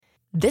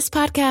This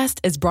podcast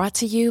is brought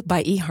to you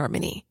by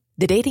eHarmony,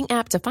 the dating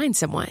app to find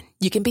someone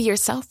you can be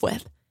yourself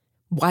with.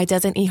 Why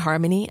doesn't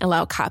eHarmony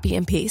allow copy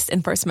and paste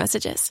in first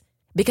messages?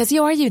 Because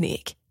you are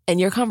unique, and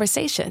your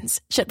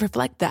conversations should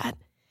reflect that.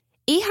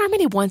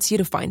 eHarmony wants you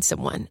to find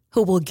someone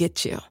who will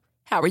get you.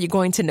 How are you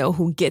going to know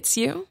who gets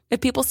you?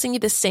 If people send you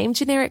the same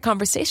generic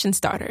conversation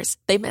starters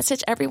they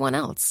message everyone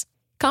else.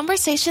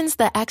 Conversations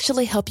that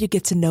actually help you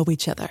get to know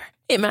each other.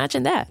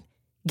 Imagine that.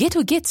 Get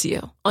who gets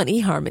you on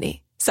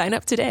eHarmony. Sign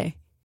up today.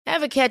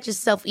 Ever catch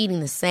yourself eating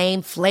the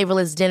same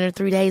flavorless dinner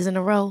 3 days in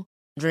a row?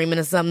 Dreaming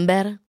of something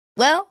better?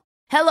 Well,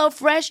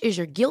 HelloFresh is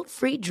your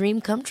guilt-free dream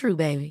come true,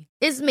 baby.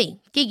 It's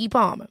me, Keke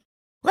Palmer.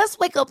 Let's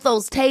wake up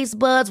those taste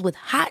buds with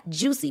hot,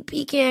 juicy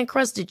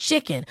pecan-crusted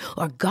chicken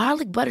or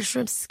garlic butter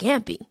shrimp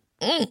scampi.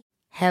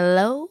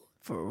 Hello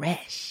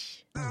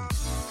Fresh.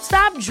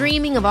 Stop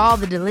dreaming of all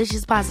the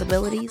delicious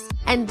possibilities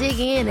and dig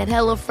in at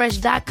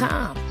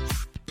HelloFresh.com.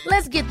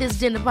 Let's get this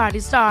dinner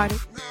party started.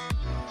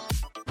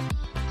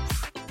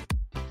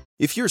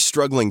 If you're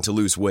struggling to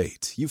lose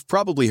weight, you've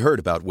probably heard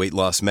about weight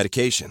loss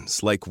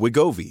medications like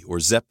Wegovy or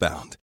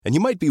Zepbound, and you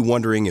might be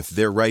wondering if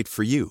they're right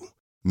for you.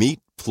 Meet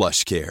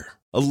PlushCare,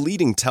 a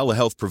leading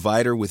telehealth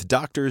provider with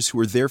doctors who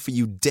are there for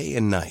you day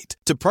and night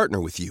to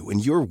partner with you in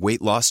your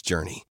weight loss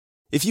journey.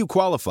 If you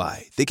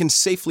qualify, they can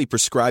safely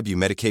prescribe you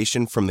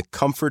medication from the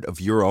comfort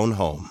of your own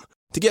home.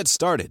 To get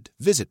started,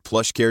 visit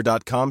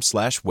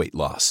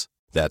plushcare.com/weightloss.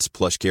 That's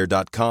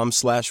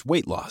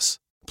plushcare.com/weightloss.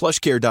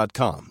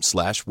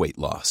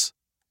 plushcare.com/weightloss.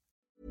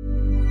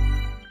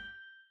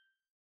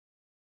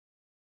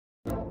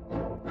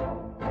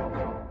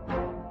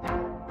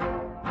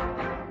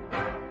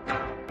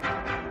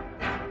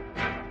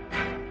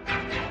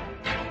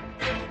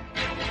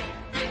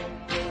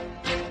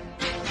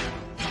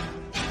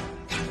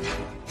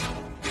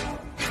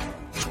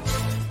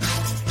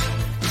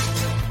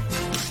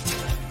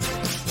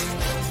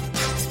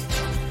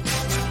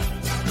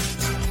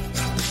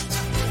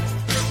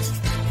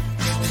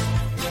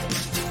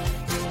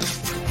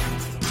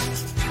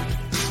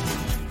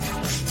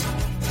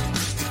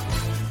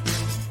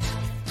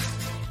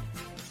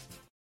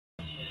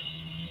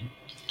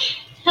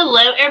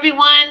 Hello,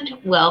 everyone.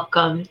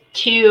 Welcome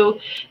to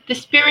the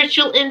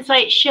Spiritual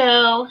Insight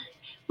Show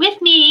with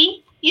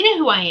me. You know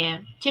who I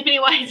am, Tiffany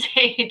Wise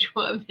Sage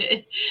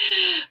Woman.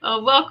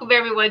 Welcome,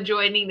 everyone,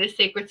 joining the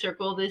Sacred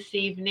Circle this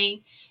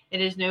evening. It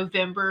is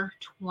November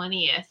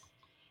 20th,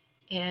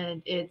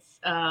 and it's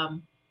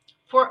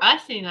for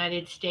us in the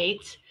United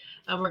States.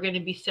 We're going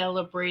to be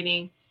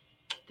celebrating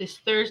this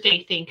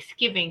Thursday,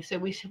 Thanksgiving. So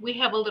we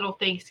have a little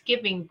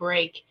Thanksgiving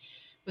break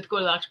with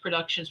Goldilocks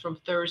Productions from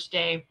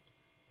Thursday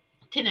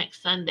to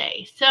next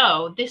Sunday.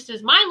 So this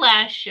is my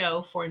last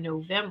show for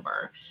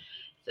November.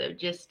 So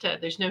just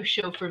there's no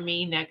show for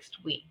me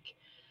next week.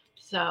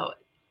 So,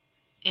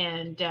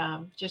 and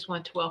just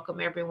want to welcome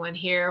everyone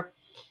here.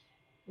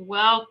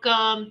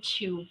 Welcome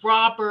to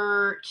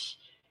Robert,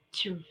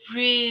 to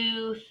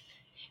Ruth,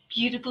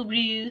 beautiful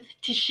Ruth,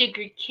 to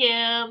Sugar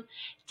Kim.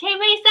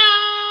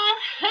 Teresa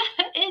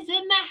is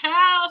in the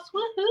house.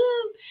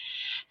 Woohoo!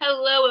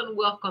 Hello and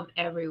welcome,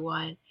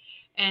 everyone.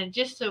 And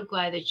just so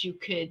glad that you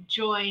could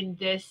join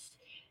this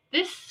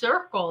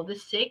circle,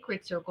 this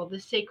sacred circle,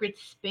 this sacred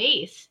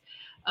space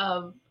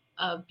of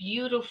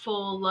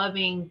beautiful,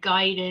 loving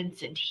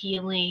guidance and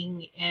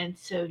healing. And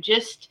so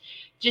just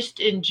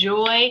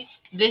enjoy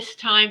this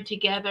time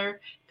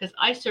together, because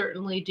I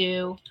certainly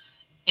do,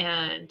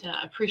 and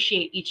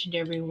appreciate each and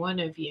every one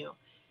of you.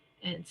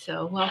 And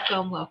so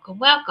welcome, welcome,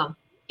 welcome.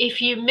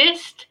 If you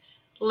missed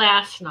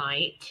last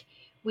night,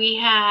 we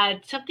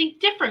had something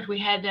different. We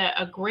had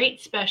a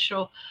great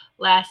special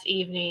last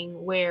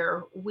evening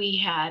where we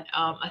had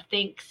a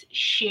thanks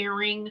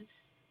sharing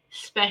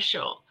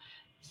special.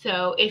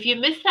 So if you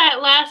missed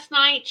that last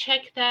night,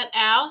 check that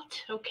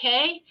out,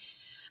 okay?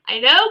 I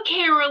know,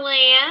 Carol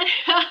Ann.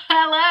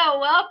 Hello,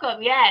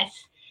 welcome.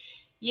 Yes.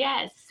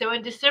 So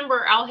in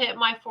December, I'll hit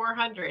my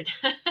 400.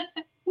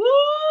 Woo!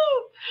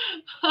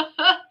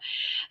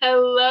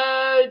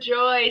 Hello,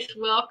 Joyce.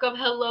 Welcome.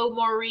 Hello,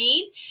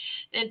 Maureen.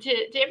 And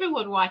to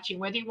everyone watching,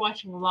 whether you're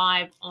watching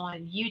live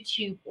on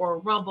YouTube or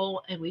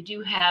Rumble, and we do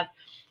have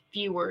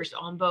viewers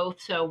on both,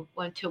 so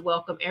want to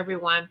welcome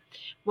everyone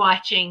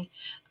watching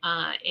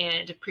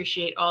and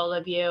appreciate all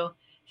of you.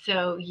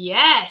 So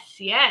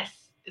yes,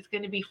 it's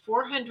going to be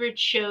 400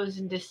 shows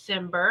in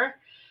December.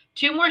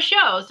 2 more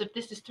shows if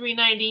this is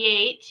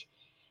 398.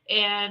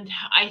 And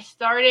I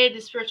started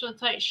the Spiritual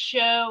Insight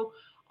Show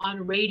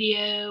on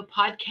radio,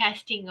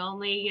 podcasting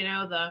only,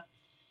 it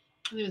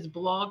was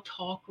Blog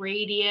Talk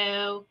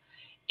Radio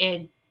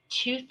in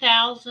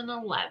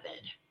 2011,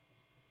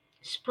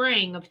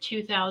 spring of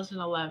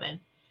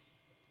 2011.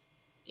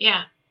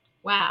 Yeah,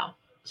 wow.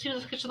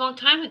 Seems like such a long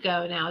time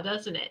ago now,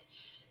 doesn't it?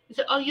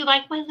 So, oh, you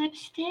like my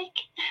lipstick?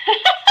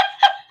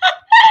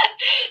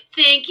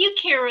 Thank you,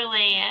 Carol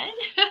Ann.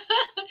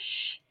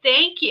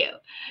 Thank you.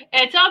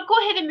 And so I'll go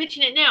ahead and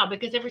mention it now,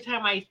 because every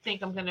time I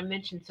think I'm going to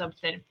mention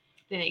something,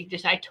 then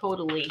I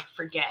totally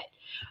forget.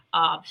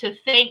 So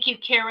thank you,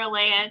 Carol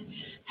Ann.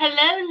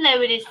 Hello,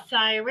 Lotus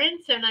Siren.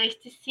 So nice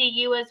to see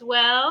you as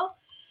well.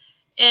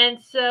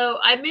 And so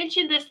I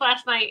mentioned this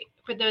last night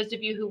for those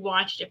of you who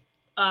watched it,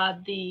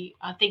 the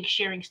Think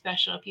Sharing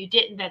special. If you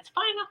didn't, that's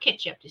fine. I'll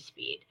catch you up to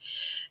speed.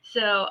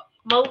 So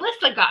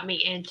Melissa got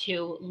me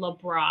into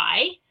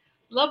Labri,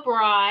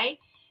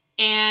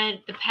 and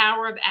the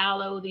power of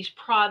aloe. These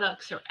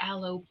products are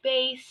aloe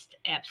based.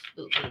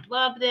 Absolutely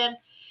love them.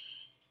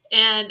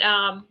 And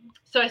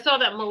so I saw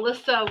that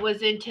Melissa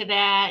was into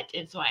that,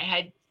 and so I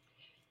had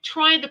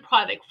tried the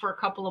product for a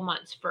couple of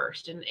months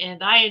first,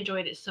 and I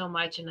enjoyed it so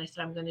much, and I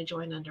said I'm going to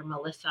join under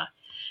Melissa.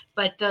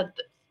 But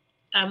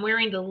I'm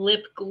wearing the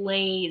Lip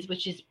Glaze,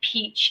 which is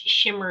Peach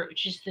Shimmer,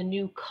 which is the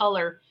new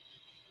color,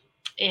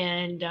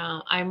 and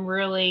I'm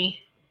really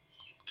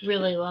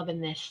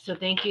loving this. So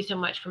thank you so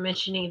much for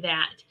mentioning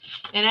that.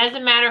 And as a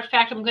matter of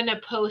fact, I'm going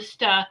to post.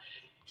 So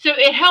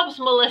it helps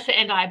Melissa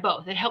and I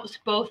both. It helps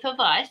both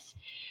of us.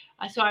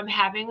 So I'm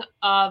having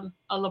a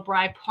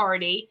Labri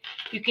party.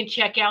 You can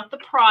check out the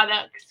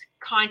products.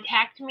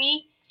 Contact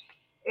me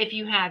if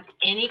you have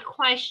any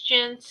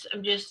questions.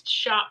 I'm just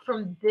shot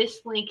from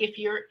this link if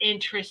you're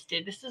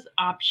interested. This is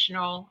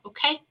optional.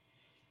 Okay.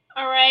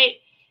 All right.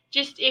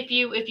 Just if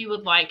you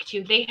would like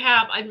to. They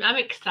have. I'm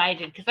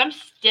excited because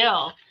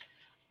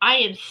I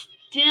am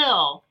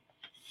still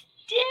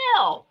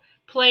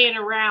playing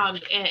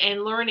around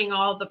and learning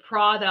all the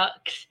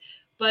products.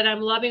 But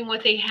I'm loving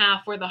what they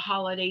have for the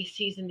holiday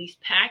season. These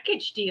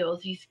package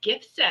deals, these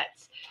gift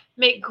sets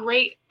make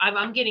great.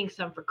 I'm getting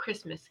some for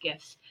Christmas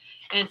gifts.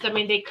 And so, I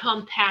mean, they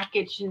come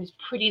packaged in these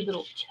pretty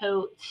little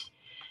totes.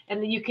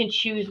 And then you can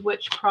choose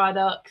which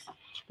products.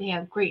 They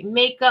have great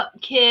makeup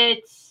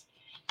kits.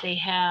 They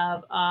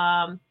have,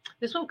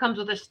 this one comes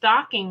with a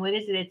stocking. What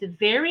is it? It's a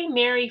Very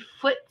Merry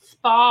Foot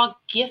Spa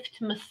Gift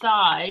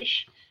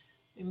Massage.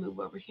 Let me move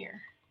over here.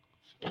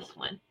 This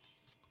one.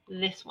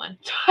 It's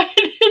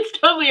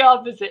totally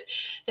opposite.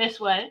 This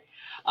one.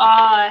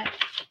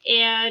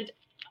 And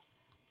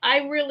I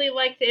really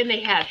like it. And they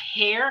have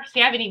hair.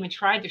 See, I haven't even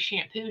tried their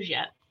shampoos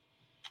yet.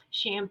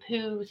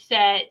 Shampoo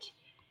set.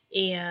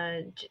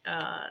 And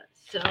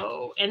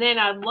and then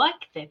I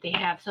like that they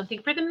have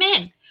something for the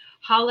men.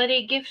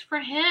 Holiday gifts for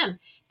him.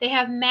 They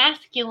have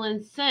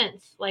masculine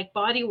scents like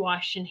body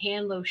wash and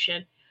hand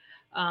lotion.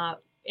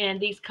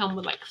 And these come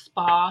with like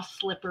spa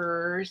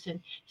slippers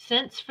and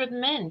scents for the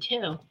men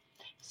too.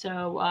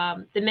 So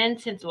the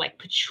men's scents are like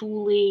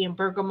patchouli and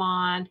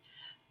bergamot.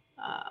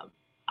 I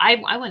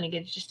want to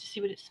get it just to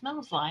see what it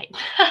smells like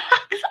because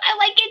I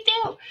like it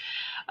too.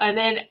 And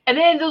then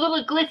the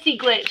little glitzy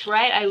glitz,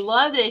 right? I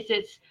love this.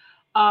 It's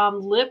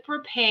lip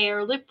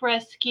repair, lip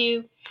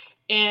rescue,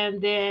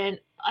 and then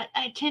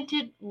a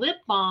tinted lip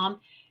balm,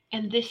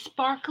 and this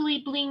sparkly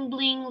bling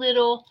bling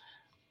little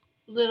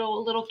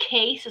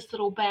case, this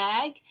little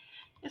bag.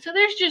 And so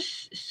there's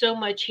just so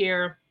much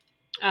here.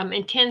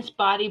 Intense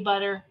body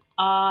butter.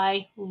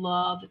 I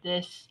love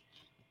this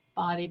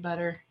body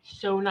butter.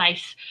 So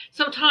nice.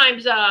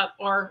 Sometimes,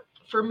 or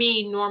for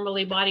me,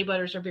 normally body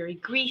butters are very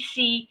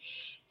greasy,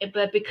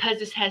 but because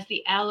this has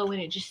the aloe in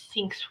it, just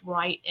sinks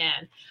right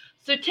in.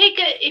 So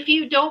if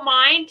you don't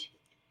mind,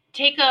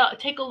 take a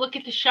look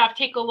at the shop.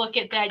 Take a look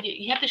at that.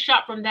 You have to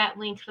shop from that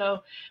link,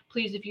 though,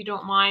 please, if you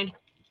don't mind.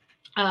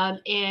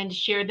 And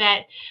share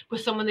that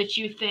with someone that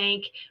you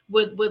think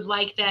would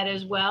like that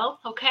as well.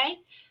 Okay.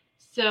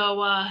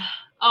 So,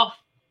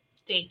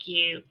 thank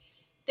you,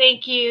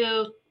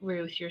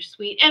 Ruth. You're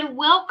sweet, and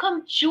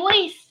welcome,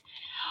 Joyce.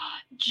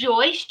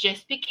 Joyce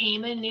just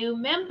became a new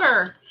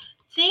member.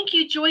 Thank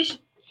you, Joyce.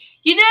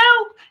 You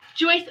know,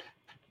 Joyce,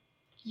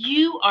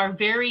 you are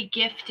very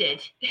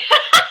gifted.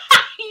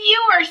 You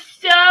are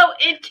so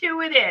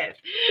intuitive.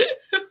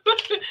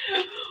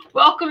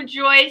 Welcome,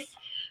 Joyce,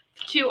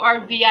 to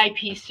our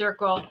VIP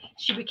circle.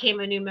 She became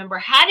a new member.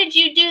 How did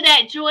you do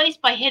that, Joyce?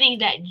 By hitting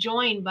that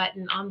join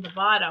button on the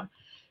bottom.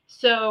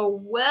 So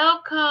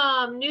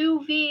welcome,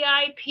 new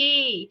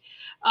VIP,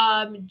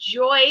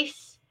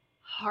 Joyce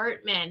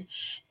Hartman.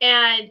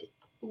 And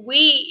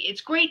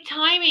it's great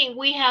timing.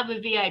 We have a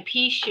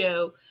VIP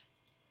show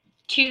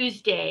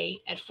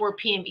Tuesday at 4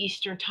 p.m.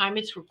 Eastern time.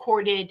 It's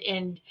recorded,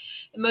 and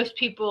most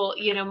people,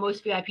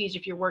 most VIPs,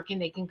 if you're working,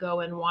 they can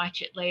go and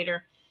watch it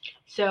later.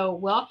 So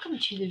welcome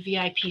to the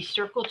VIP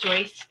circle,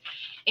 Joyce.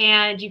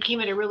 And you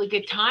came at a really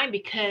good time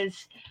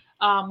because,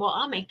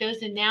 I'll make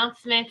those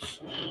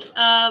announcements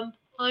on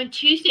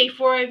Tuesday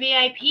for our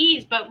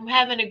VIPs, but we're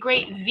having a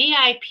great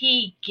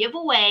VIP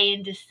giveaway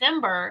in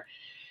December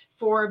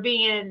for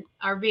being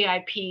our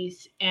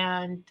VIPs.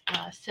 And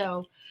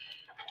so,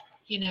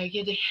 and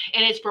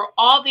it's for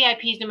all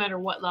VIPs, no matter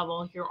what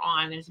level you're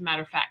on, as a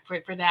matter of fact,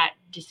 for that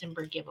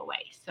December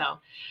giveaway. So,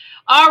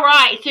 all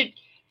right. So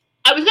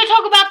I was going to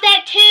talk about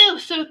that too.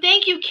 So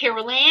thank you,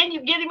 Carol Ann.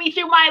 You're getting me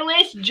through my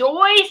list.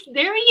 Joyce,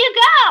 there you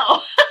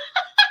go.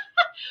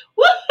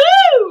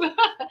 Woohoo!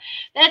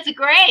 That's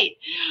great.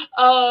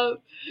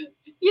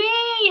 Yay!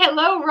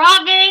 Hello,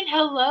 Robin.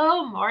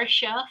 Hello,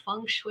 Marcia.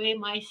 Feng Shui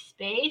My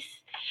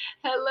Space.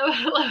 Hello,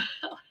 hello,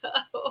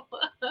 hello.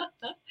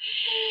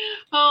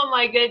 Oh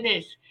my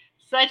goodness,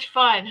 such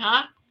fun,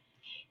 huh?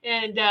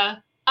 And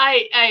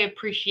I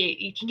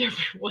appreciate each and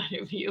every one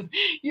of you.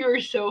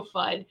 You're so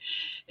fun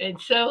and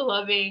so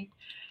loving,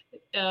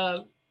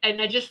 and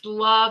I just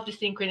love the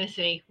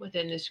synchronicity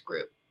within this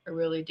group. I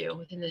really do,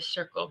 within this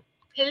circle.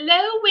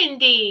 Hello,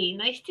 Wendy.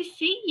 Nice to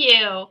see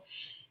you.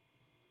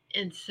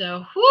 And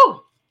so,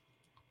 whew.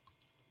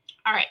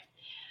 All right.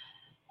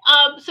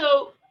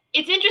 So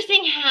it's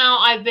interesting how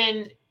I've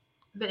been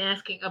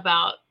asking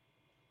about.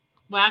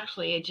 Well,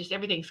 actually, it just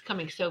everything's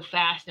coming so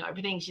fast now.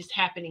 Everything's just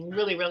happening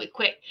really, really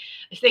quick.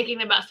 I was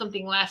thinking about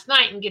something last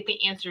night and get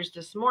the answers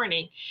this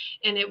morning,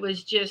 and I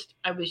was just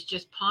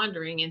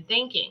pondering and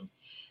thinking.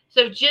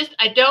 So just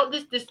I don't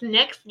this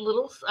next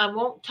little I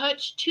won't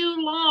touch too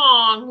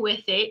long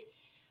with it,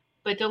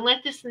 but don't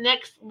let this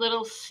next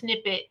little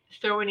snippet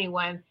throw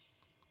anyone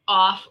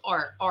off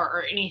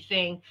or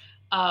anything.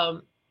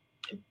 Um,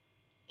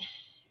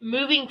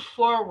 Moving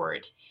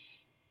forward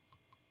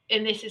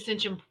in this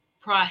ascension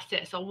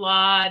process, a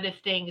lot of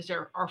things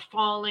are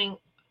falling.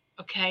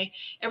 Okay,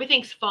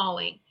 everything's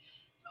falling.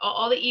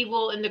 All the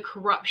evil and the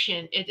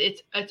corruption,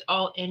 it's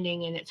all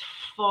ending and it's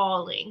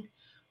falling.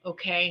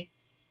 Okay,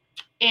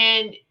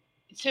 and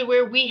so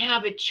where we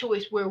have a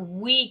choice, where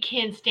we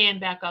can stand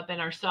back up in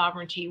our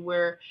sovereignty,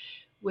 where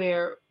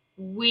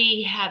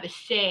we have a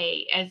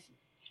say as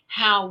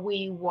how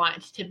we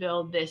want to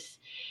build this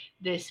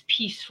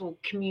peaceful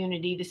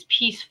community, this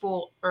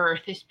peaceful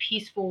earth, this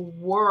peaceful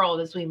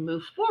world as we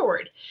move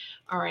forward.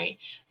 All right.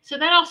 So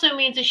that also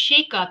means a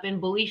shakeup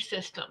in belief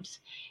systems.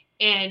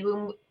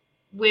 And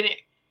when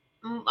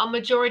a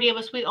majority of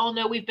us, we all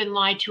know we've been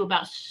lied to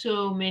about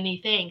so many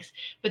things,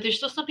 but there's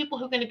still some people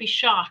who are going to be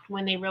shocked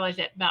when they realize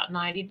that about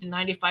 90 to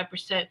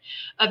 95%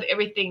 of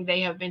everything they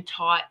have been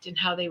taught and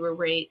how they were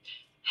raised,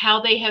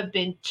 how they have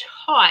been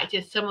taught,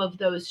 and some of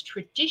those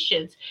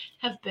traditions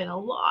have been a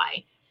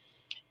lie.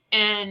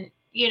 And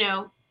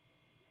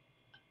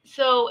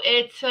so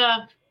it's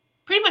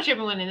pretty much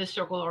everyone in this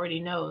circle already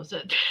knows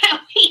that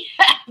we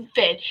have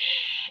been,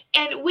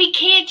 and we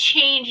can't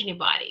change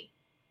anybody.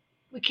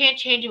 We can't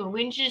change them.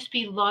 We can just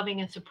be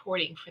loving and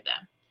supporting for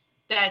them.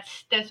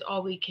 That's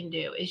all we can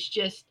do, is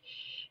just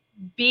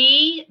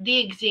be the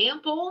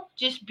example,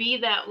 just be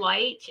that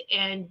light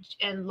and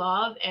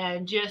love,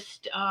 and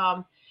just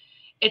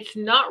it's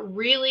not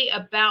really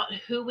about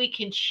who we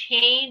can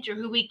change or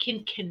who we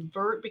can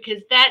convert,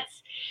 because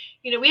that's,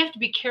 we have to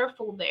be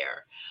careful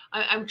there.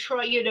 I'm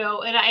trying,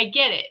 and I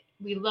get it.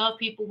 We love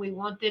people. We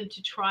want them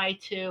to try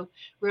to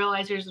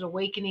realize there's an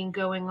awakening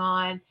going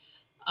on.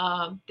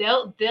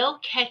 They'll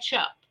catch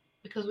up,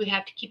 because we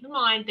have to keep in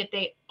mind that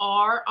they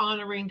are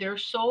honoring their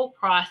soul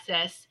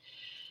process,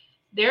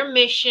 their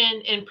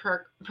mission, and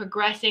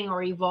progressing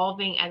or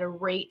evolving at a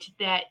rate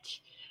that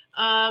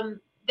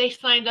they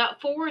signed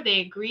up for, they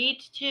agreed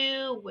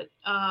to.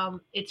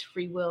 It's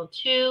free will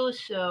too,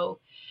 so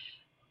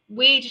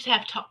we just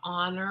have to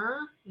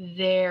honor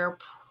their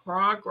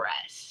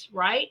progress,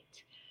 right?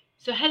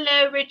 So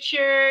hello,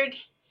 Richard.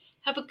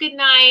 Have a good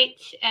night.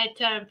 I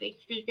think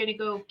you're going to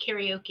go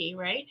karaoke,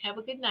 right? Have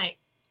a good night.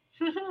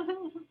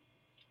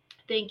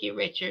 Thank you,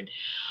 Richard.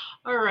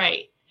 All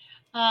right.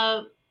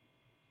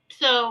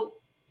 So,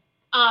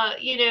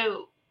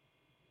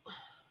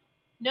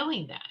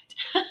 knowing that.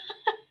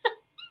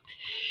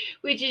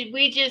 we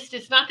just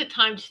it's not the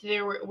time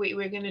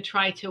we're going to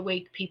try to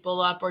wake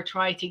people up or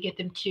try to get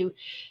them to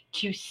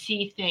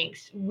see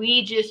things.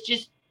 We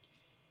just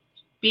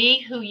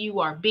be who you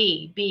are.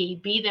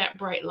 Be that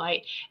bright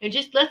light, and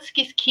let's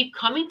just keep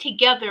coming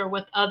together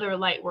with other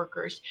light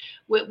workers,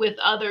 with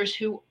others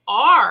who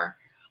are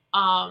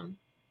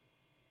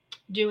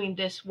doing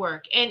this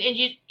work, and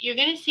you're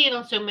going to see it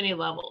on so many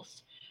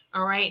levels.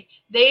 All right.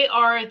 They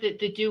are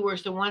the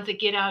doers, the ones that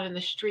get out in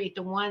the street,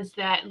 the ones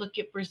that look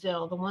at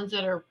Brazil, the ones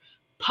that are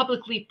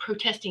publicly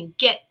protesting,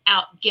 get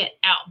out.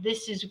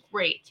 This is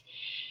great.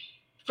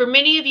 For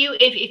many of you,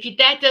 if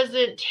that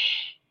doesn't,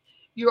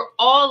 you're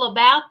all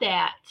about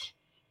that,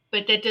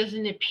 but that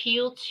doesn't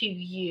appeal to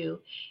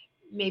you.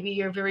 Maybe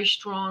you're a very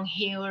strong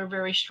healer,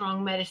 very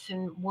strong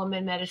medicine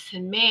woman,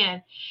 medicine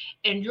man,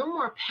 and you're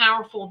more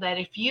powerful that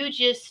if you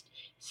just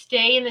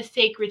stay in the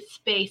sacred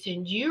space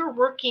and you're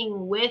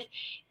working with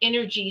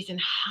energies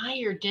and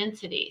higher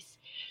densities.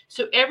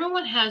 So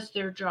everyone has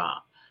their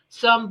job.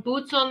 Some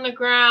boots on the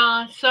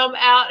ground, some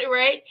out,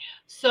 right?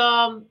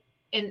 Some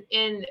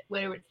in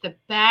whether it's the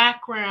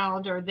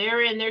background or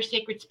they're in their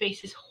sacred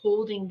spaces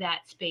holding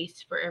that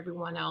space for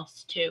everyone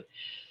else too.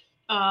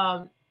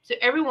 So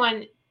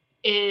everyone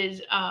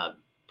is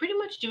pretty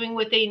much doing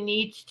what they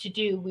need to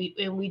do.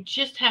 We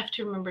just have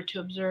to remember to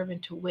observe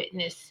and to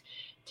witness,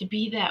 to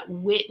be that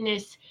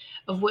witness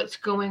of what's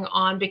going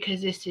on,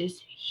 because this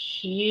is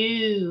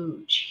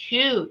huge.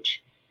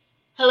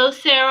 Hello,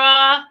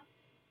 Sarah.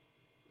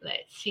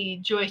 Let's see,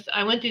 Joyce.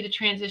 I went through the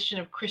transition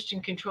of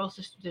Christian control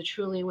system to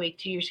truly awake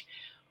 2 years.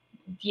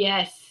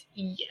 Yes.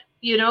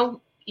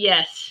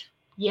 Yes.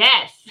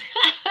 Yes.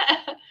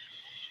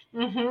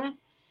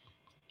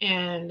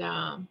 And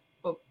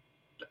well,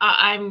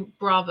 I'm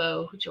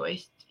Bravo,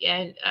 Joyce,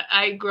 and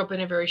I grew up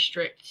in a very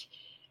strict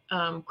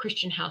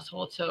Christian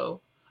household.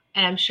 So,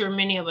 and I'm sure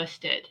many of us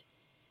did.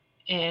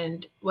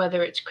 And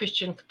whether it's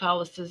Christian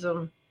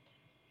Catholicism,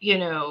 you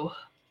know,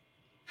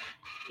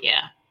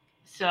 yeah.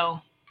 So,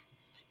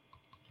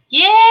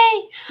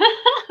 yay!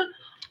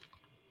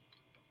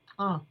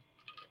 Oh,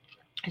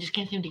 I just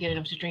can't seem to get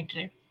enough to drink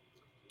today.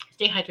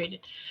 Stay hydrated.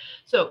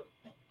 So,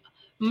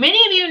 many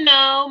of you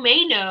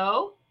may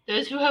know,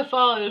 those who have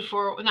followed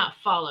not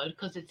followed,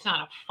 because it's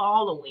not a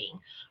following,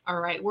 all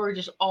right? We're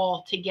just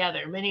all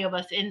together. Many of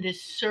us in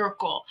this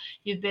circle,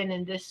 you've been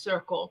in this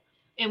circle,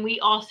 and we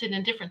all sit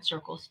in different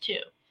circles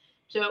too.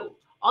 So,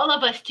 all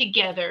of us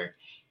together,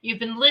 you've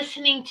been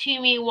listening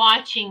to me,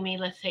 watching me,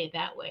 let's say it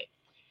that way,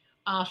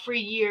 for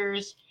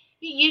years.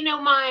 You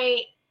know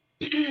my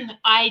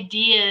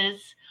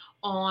ideas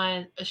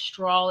on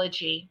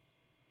astrology,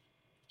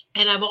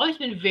 and I've always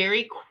been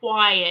very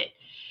quiet,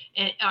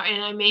 and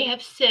I may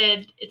have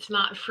said it's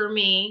not for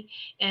me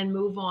and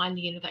move on,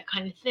 that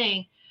kind of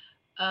thing.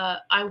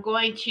 I'm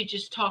going to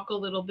just talk a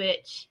little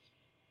bit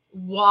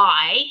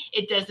why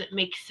it doesn't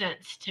make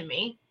sense to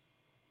me.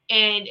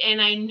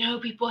 And I know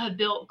people have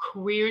built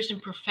careers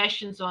and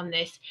professions on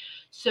this.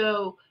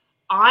 So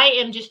I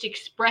am just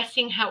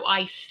expressing how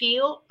I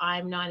feel.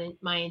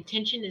 My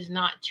intention is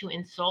not to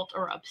insult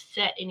or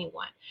upset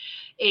anyone.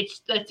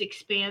 It's let's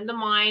expand the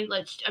mind.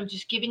 I'm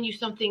just giving you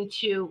something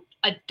to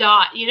a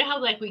dot. You know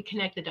how like we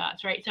connect the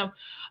dots, right? So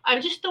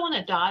I'm just throwing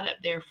a dot up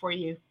there for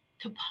you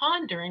to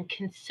ponder and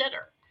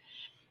consider.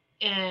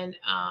 And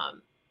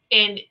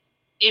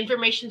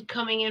information's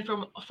coming in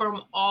from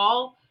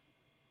all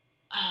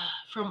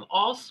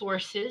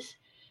sources,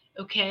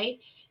 okay?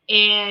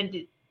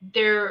 And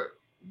they're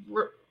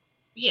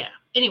yeah.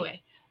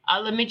 Anyway,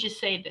 let me just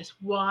say this: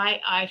 why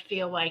I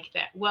feel like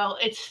that. Well,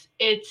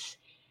 it's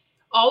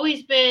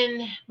always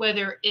been,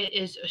 whether it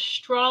is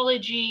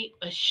astrology,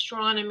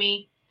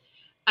 astronomy,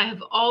 I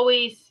have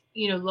always,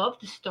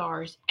 loved the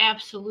stars,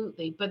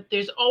 absolutely. But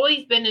there's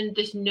always been in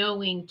this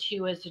knowing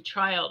too, as a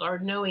child, or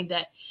knowing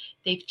that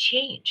they've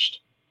changed.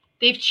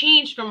 They've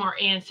changed from our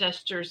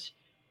ancestors,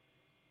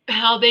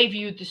 how they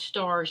viewed the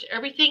stars.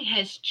 Everything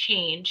has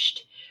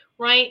changed,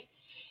 right?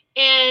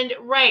 And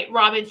right,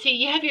 Robin, see,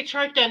 you have your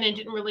chart done and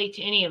didn't relate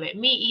to any of it.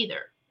 Me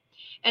either.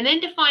 And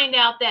then to find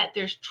out that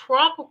there's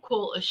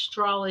tropical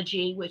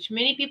astrology, which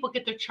many people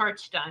get their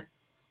charts done,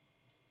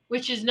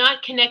 which is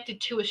not connected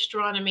to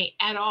astronomy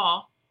at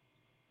all,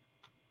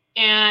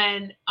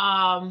 and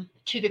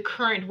to the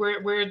current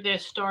where the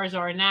stars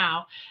are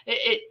now.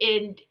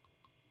 It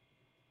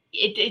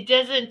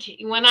doesn't.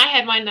 When I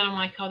had mine done, I'm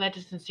like, oh, that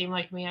doesn't seem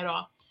like me at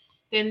all.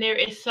 Then there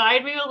is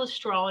sidereal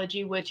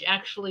astrology, which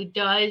actually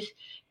does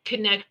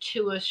connect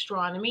to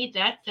astronomy.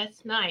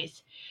 That's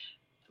nice.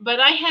 But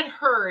I had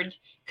heard,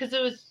 because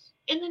it was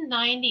in the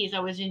 90s,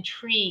 I was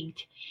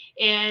intrigued,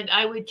 and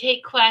I would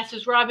take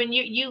classes. Robin,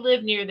 you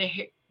live near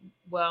the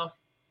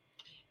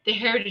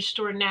Heritage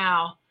Store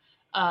now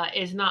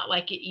is not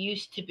like it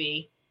used to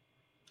be.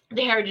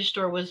 The Heritage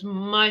Store was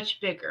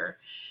much bigger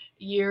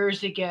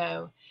years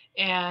ago,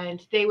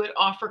 and they would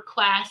offer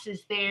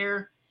classes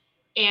there.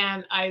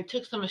 And I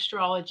took some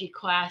astrology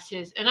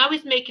classes, and I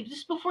was making,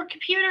 this before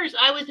computers,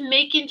 I was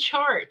making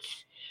charts.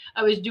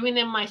 I was doing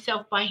them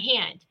myself by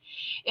hand.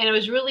 And I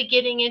was really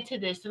getting into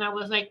this. And I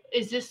was like,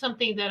 is this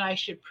something that I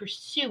should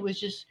pursue? Was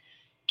just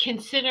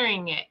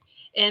considering it.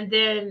 And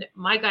then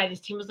my guidance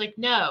team was like,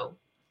 no,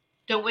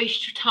 don't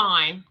waste your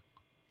time.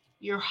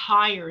 You're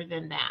higher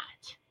than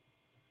that.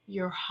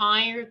 You're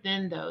higher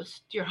than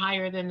those. You're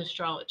higher than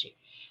astrology.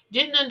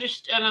 Didn't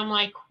understand. I'm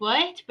like,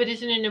 what? But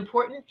isn't it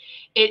important?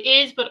 It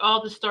is, but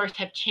all the stars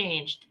have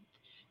changed.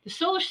 The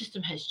solar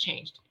system has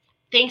changed.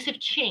 Things have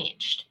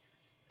changed.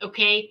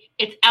 Okay?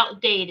 It's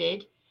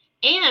outdated.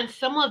 And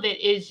some of it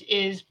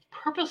is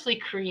purposely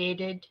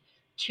created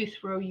to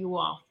throw you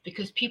off,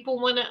 because people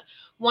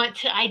want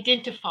to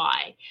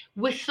identify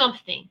with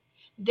something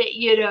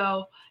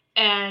that,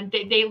 and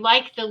they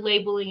like the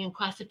labeling and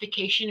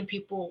classification, and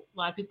a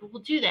lot of people will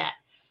do that.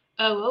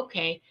 Oh,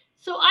 okay.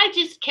 So I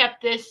just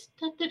kept this.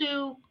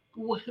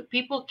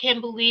 People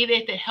can believe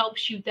it. If it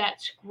helps you,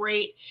 that's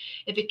great.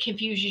 If it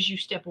confuses you,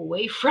 step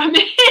away from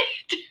it,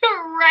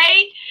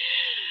 right?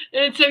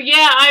 And so,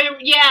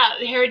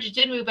 Heritage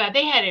did move out.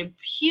 They had a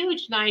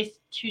huge, nice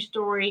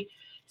 2-story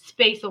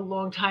space a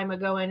long time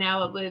ago, and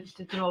now it's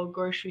an old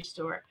grocery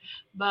store.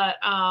 But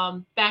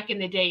back in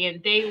the day,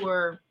 and they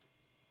were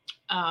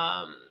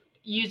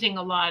using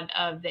a lot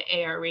of the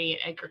ARE and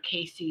Edgar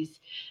Cayce's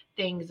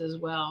things as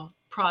well,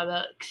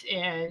 products,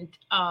 and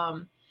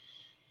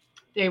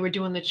they were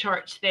doing the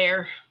charts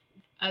there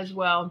as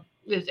well.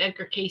 There's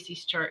Edgar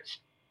Cayce's charts,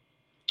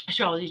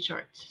 astrology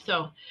charts.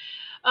 So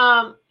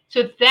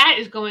that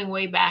is going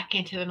way back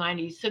into the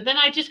 90s. So then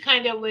I just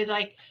kind of would,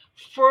 like,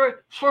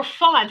 for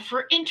fun,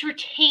 for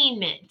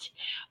entertainment,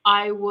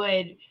 I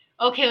would,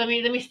 okay, let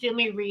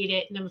me read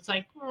it. And I was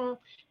like,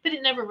 but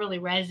it never really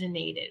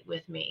resonated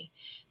with me.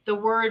 the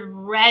word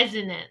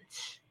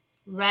resonance.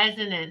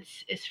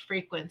 Resonance is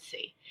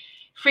frequency.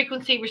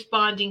 Frequency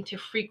responding to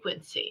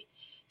frequency.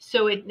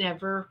 So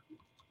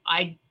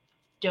I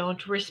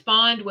don't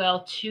respond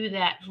well to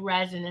that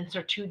resonance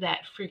or to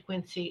that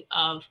frequency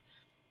of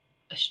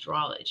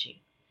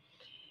astrology.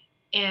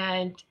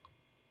 And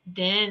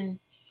then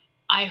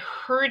I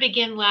heard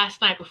again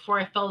last night before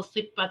I fell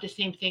asleep about the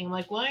same thing. I'm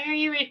like, why are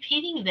you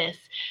repeating this?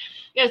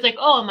 I was like,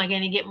 oh, am I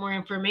going to get more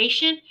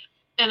information?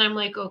 And I'm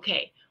like,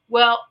 okay,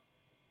 well,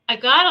 I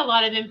got a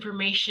lot of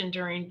information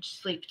during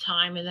sleep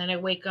time. And then I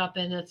wake up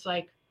and it's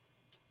like,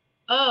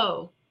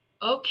 oh,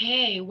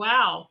 okay,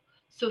 wow.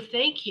 So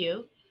thank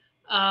you.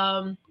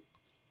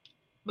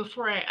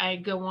 Before I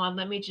go on,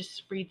 let me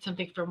just read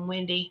something from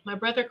Wendy. My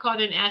brother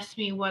called and asked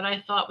me what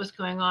I thought was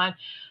going on.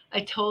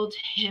 I told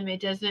him it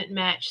doesn't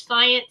match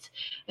science.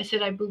 I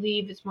said, I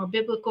believe it's more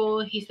biblical.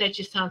 He said,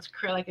 just sounds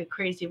like a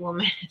crazy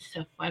woman. It's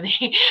so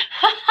funny.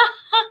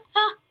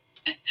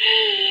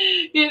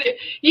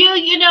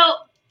 you know,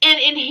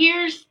 and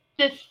here's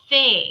the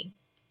thing.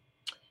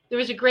 There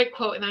was a great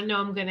quote, and I know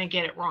I'm going to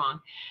get it wrong,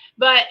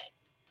 but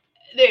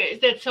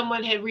that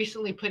someone had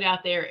recently put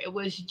out there. It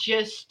was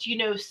just,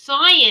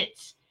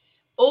 science,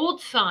 old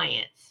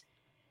science.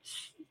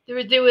 There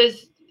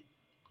was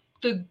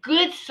the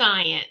good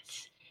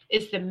science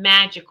is the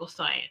magical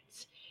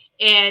science,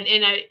 and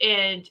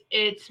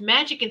it's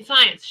magic and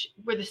science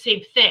were the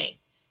same thing.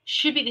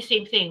 Should be the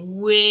same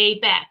thing way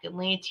back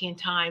Atlantean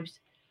times,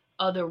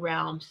 other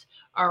realms.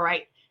 All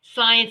right.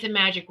 Science and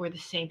magic were the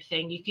same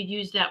thing. You could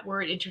use that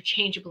word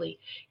interchangeably.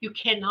 You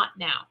cannot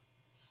now.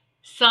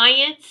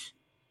 Science,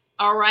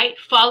 all right,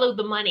 follow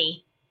the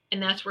money.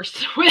 And that's where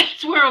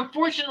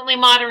unfortunately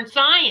modern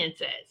science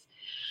is.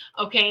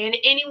 Okay, and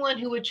anyone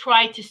who would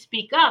try to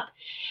speak up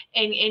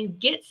and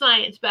get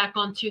science back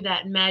onto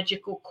that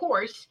magical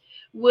course,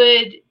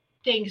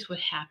 things would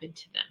happen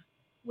to them,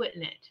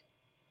 wouldn't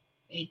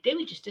it? They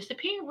would just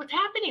disappear. What's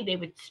happening? They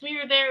would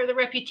smear their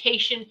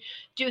reputation,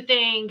 do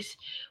things,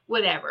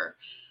 whatever.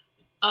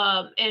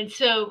 And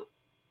so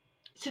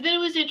then it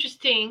was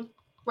interesting,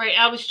 right?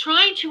 I was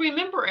trying to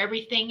remember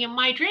everything in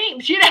my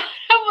dreams,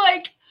 I'm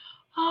like,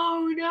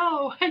 oh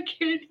no, I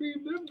can't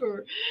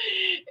remember.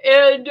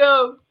 And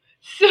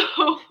so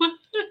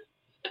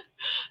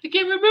I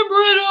can't remember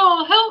it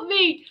all. Help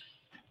me.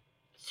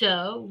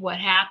 So what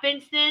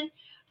happens then?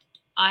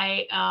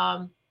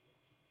 I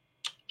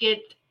get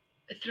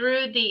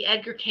through the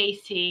Edgar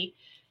Cayce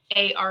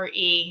ARE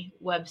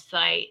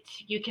website.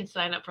 You can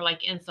sign up for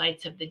like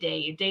Insights of the Day,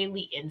 your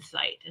daily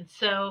insight. And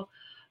so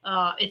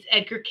it's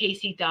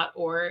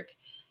edgarcayce.org.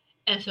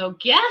 And so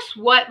guess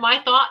what my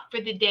thought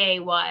for the day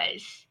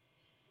was?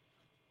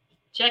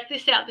 Check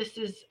this out. This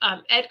is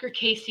Edgar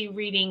Cayce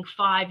reading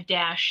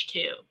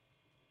 5-2.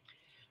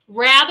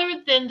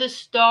 Rather than the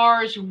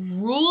stars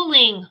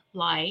ruling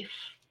life,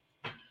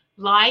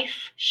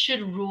 life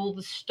should rule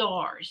the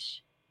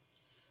stars.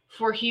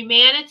 For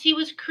humanity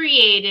was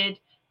created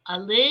a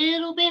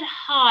little bit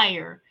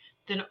higher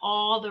than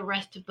all the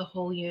rest of the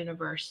whole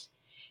universe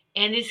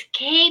and is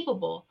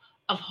capable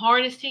of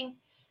harnessing,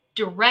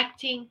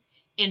 directing,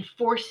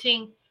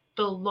 enforcing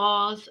the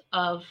laws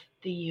of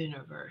the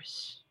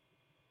universe.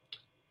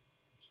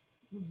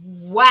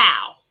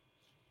 Wow.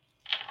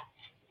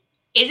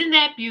 Isn't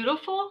that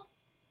beautiful?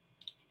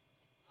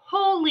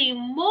 Holy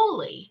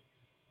moly.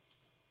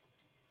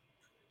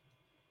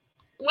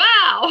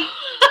 Wow.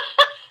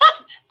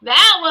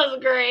 That was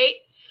great.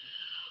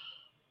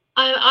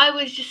 I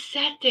was just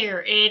sat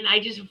there and I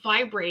just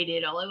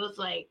vibrated. All it was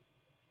like,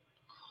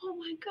 oh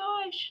my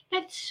gosh,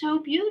 that's so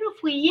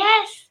beautiful.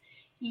 Yes,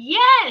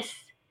 yes,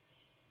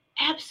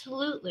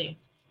 absolutely.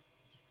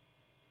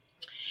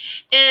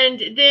 And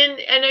then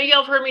I know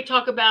y'all have heard me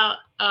talk about,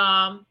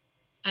 I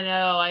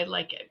know I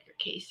like Edgar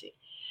Cayce.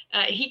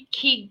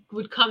 He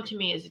would come to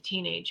me as a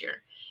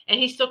teenager, and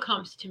he still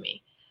comes to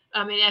me.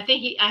 And I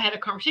think I had a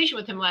conversation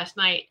with him last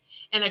night,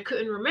 and I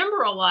couldn't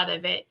remember a lot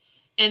of it.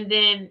 And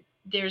then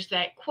there's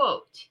that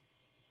quote.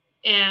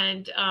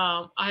 And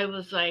I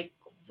was like,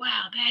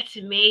 wow, that's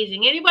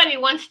amazing. Anybody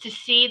wants to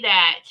see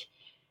that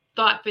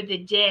thought for the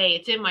day,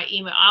 it's in my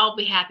email. I'll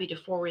be happy to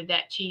forward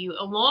that to you,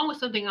 along with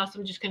something else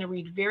I'm just going to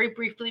read very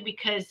briefly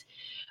because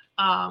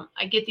I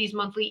get these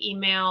monthly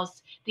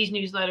emails, these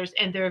newsletters,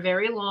 and they're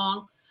very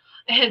long.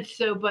 And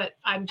so, but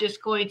I'm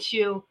just going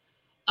to,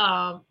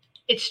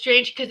 it's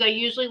strange because I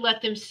usually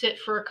let them sit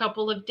for a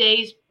couple of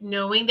days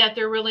knowing that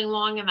they're really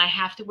long and I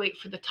have to wait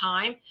for the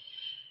time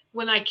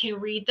when I can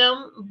read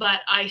them. But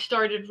I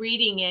started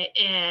reading it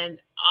and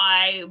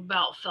I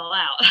about fell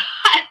out.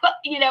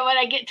 When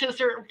I get to a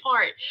certain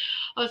part,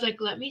 I was like,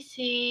 let me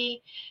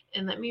see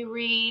and let me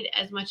read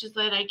as much as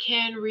that I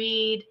can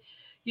read,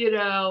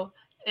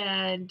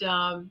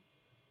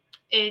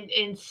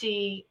 and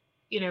see,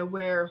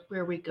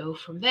 where we go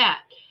from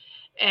that.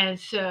 And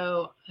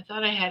so I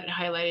thought I had it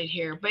highlighted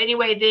here. But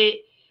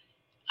anyway,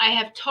 I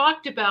have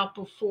talked about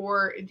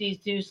before these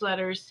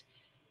newsletters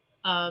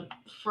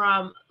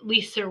from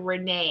Lisa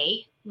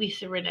Renee.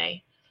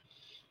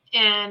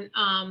 And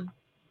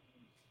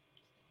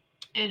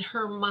and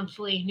her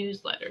monthly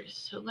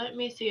newsletters. So let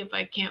me see if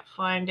I can't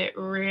find it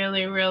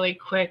really, really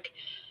quick.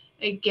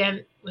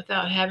 Again,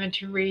 without having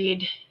to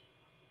read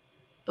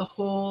the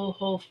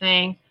whole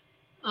thing.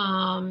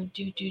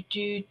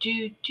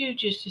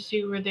 Just to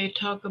see where they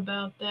talk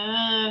about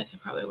that. I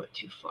probably went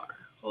too far.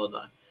 Hold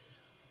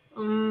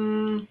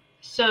on.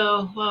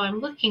 So while I'm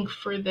looking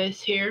for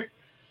this here,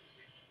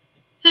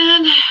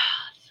 and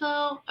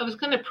so I was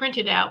going to print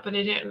it out, but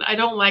I didn't. I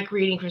don't like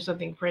reading from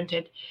something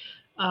printed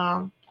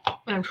when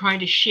I'm trying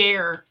to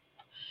share.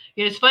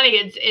 It's funny.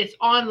 It's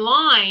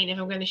online. If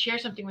I'm going to share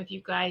something with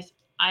you guys,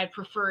 I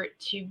prefer it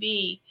to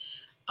be,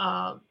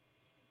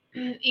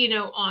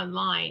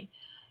 online.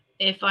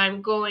 If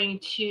I'm going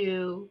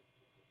to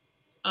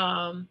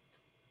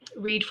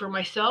read for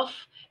myself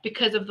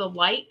because of the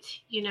light,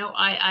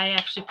 I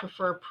actually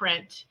prefer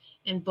print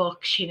and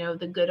books.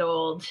 The good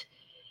old,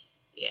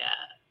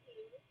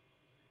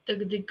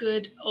 the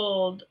good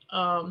old.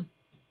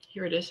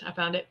 Here it is. I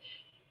found it.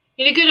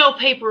 Good old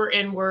paper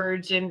and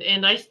words, and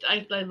I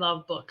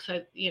love books.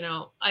 I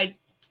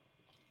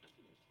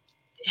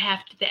have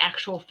the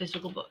actual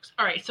physical books.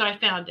 All right, so I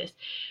found this.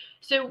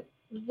 So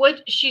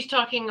what she's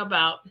talking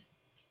about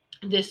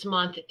this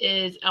month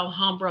is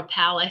Alhambra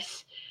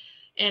Palace,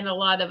 and a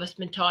lot of us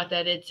been taught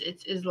that it's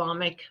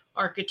Islamic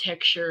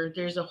architecture.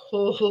 There's a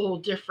whole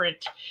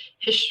different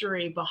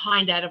history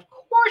behind that. Of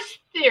course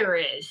there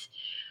is,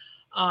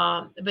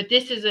 but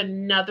this is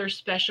another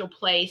special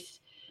place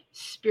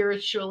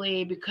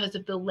spiritually because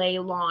of the ley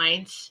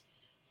lines.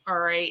 All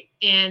right,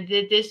 and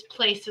this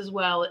place as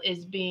well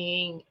is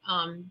being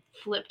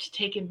flipped,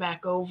 taken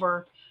back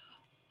over.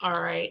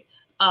 All right,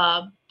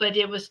 but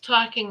it was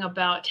talking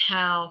about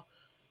how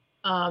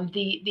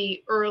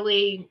the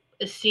early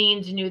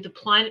Essenes knew the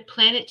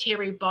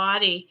planetary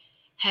body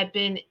had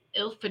been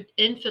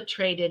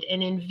infiltrated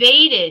and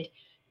invaded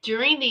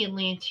during the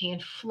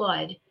Atlantean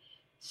flood,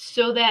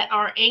 so that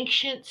our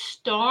ancient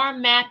star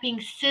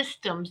mapping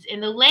systems in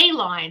the ley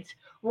lines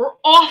were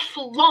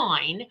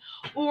offline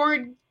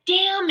or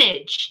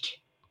damaged.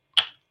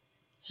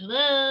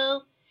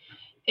 Hello?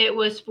 It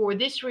was for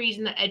this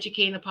reason that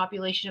educating the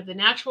population of the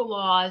natural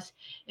laws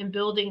and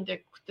building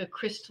the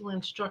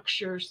crystalline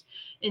structures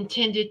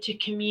intended to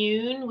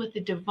commune with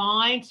the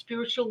divine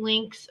spiritual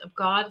links of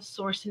God,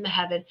 source in the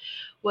heaven,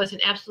 was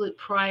an absolute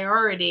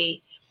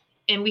priority.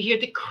 And we hear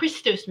the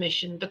Christos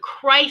mission, the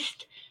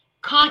Christ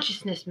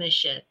consciousness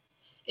mission,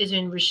 is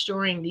in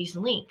restoring these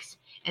links.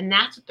 And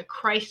that's what the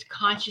Christ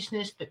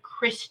consciousness, the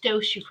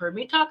Christos, you've heard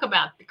me talk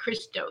about the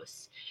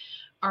Christos.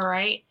 All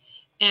right.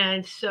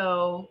 And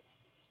so,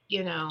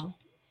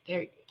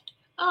 there.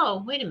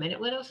 Oh, wait a minute.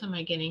 What else am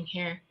I getting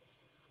here?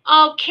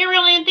 Oh,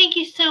 Carol Ann, thank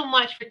you so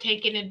much for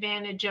taking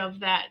advantage of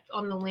that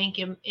on the link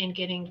and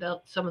getting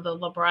some of the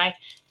Labri.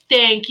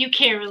 Thank you,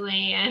 Carol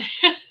Ann.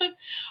 All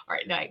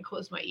right, now I can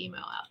close my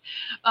email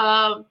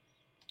out.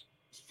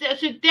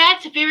 So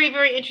that's very,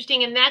 very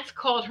interesting, and that's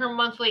called her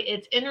monthly.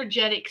 It's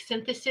Energetic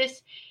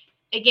Synthesis.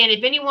 Again,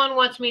 if anyone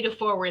wants me to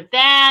forward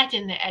that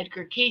and the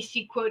Edgar Cayce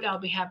quote, I'll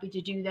be happy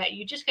to do that.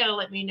 You just got to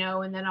let me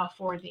know, and then I'll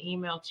forward the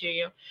email to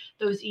you,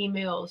 those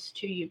emails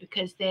to you,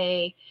 because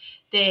they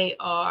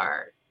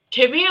are,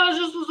 to me, I was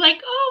just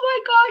like, oh my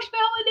gosh,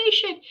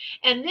 validation.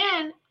 And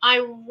then I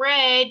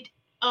read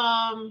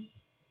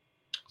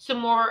some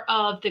more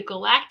of the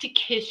galactic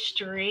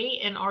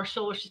history and our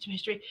solar system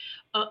history.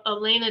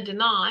 Elena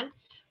Danaan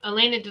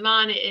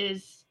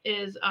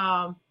is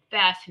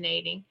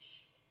fascinating.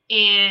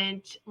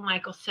 And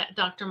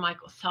Dr.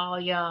 Michael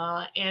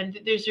Salia, and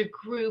there's a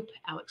group,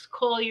 Alex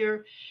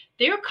Collier,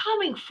 they're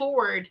coming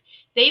forward.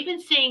 They've been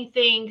saying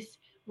things,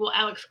 well,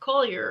 Alex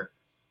Collier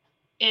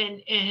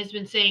and has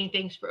been saying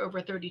things for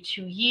over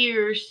 32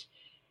 years.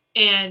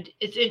 And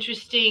it's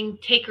interesting,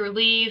 take or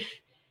leave.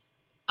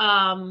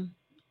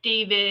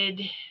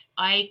 David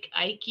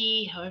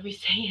Icke, however you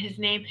say his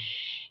name,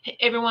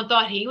 everyone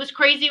thought he was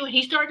crazy when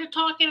he started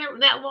talking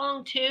that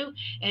long too,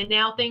 and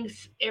now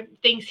things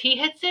he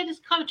had said has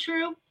come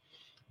true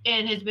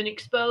and has been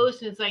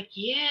exposed, and it's like,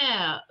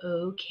 yeah,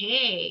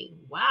 okay,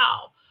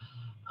 wow,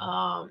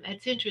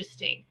 that's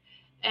interesting.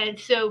 And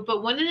so,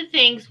 but one of the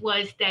things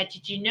was that,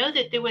 did you know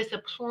that there was a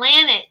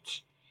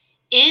planet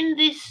in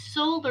this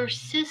solar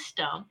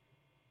system?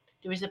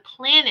 There was a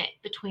planet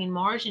between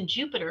Mars and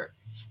Jupiter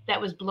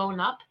that was blown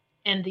up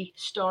in the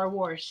Star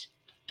Wars.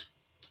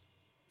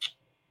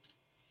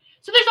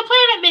 So there's a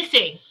planet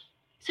missing.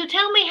 So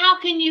tell me, how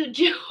can you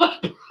do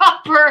a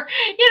proper,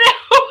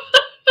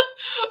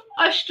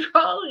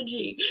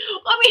 astrology?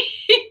 I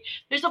mean,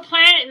 there's a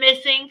planet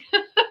missing.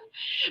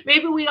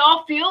 Maybe we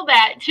all feel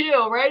that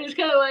too, right? It's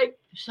kind of like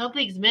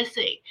something's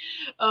missing.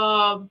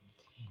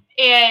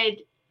 And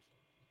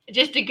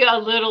just to go a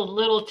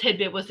little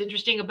tidbit, what's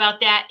interesting about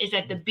that is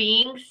that the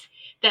beings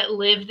that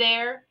live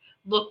there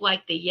look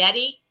like the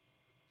Yeti.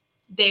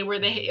 They were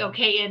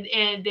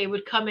and they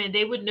would come in.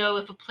 They would know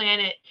if a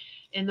planet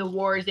in the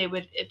wars, they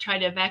would try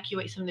to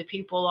evacuate some of the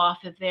people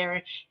off of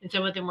there, and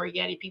some of them were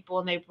Yeti people,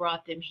 and they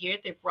brought them here.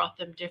 They brought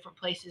them different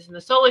places in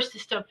the solar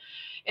system,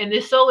 and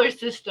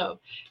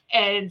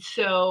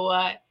so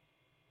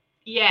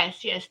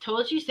Yes, yes.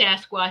 Told you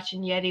Sasquatch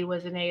and Yeti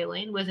was an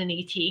alien, was an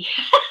ET.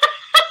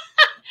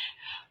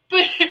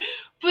 but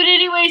but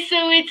anyway,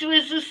 so it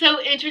was just so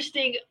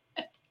interesting.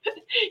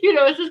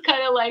 It's just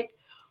kind of like,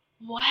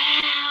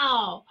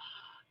 wow.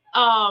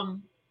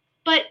 Um,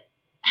 but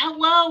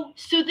hello.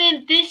 So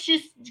then this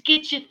just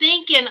gets you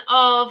thinking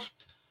of,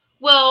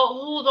 well,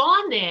 hold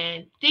on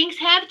then. Things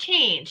have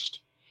changed.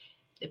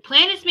 The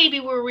planets maybe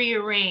were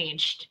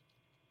rearranged.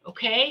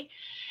 Okay.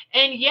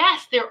 And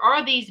yes, there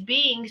are these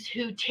beings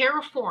who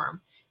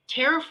terraform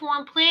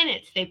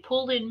planets. They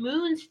pull in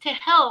moons to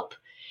help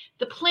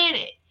the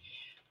planets.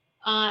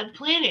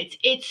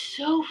 It's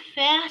so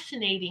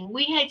fascinating.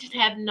 We just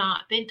have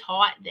not been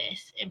taught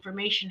this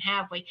information,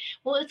 have we?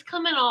 Well, it's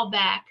coming all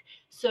back.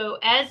 So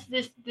as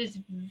this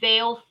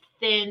veil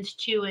thins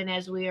too, and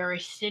as we are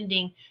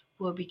ascending,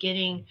 we'll be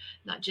getting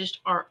not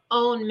just our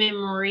own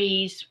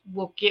memories.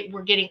 We're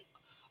getting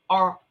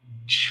our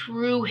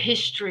true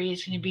history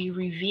is going to be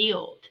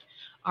revealed.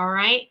 All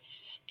right,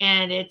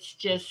 and it's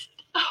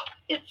just, oh,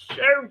 it's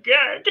so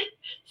good,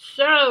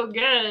 so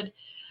good.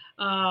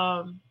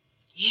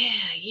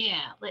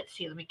 Yeah. Let's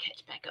see. Let me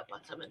catch back up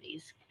on some of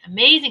these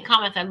amazing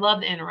comments. I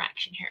love the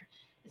interaction here.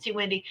 Let's see,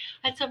 Wendy.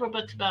 I had several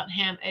books about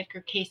him.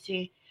 Edgar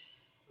Cayce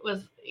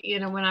was,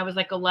 when I was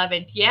like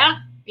 11. Yeah,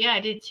 I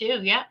did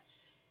too. Yeah.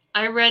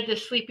 I read The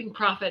Sleeping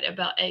Prophet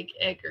about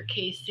Edgar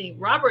Cayce.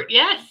 Robert,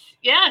 yes.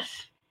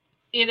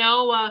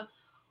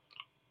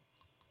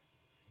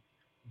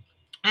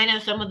 I know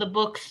some of the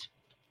books.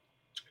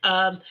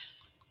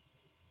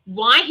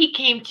 Why he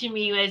came to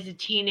me as a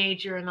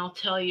teenager, and I'll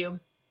tell you,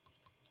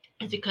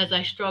 is because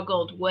I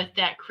struggled with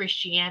that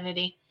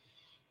Christianity,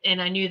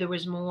 and I knew there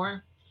was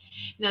more.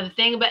 Now, the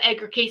thing about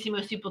Edgar Cayce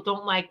most people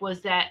don't like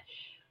was that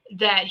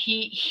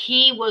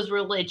he was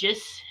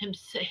religious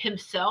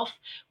himself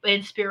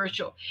and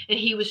spiritual, and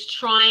he was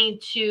trying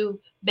to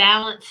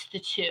balance the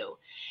two.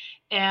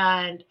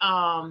 And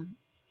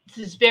this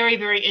is very,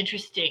 very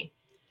interesting.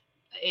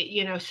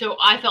 So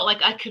I felt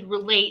like I could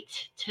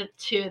relate to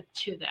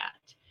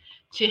that,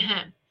 to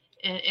him,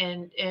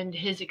 and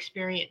his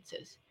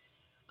experiences.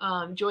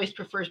 Joyce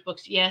prefers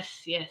books.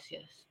 Yes.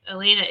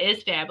 Elena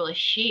is fabulous.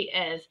 She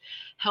is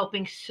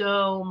helping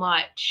so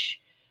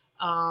much.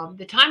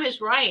 The time is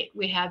right.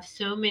 We have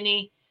so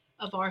many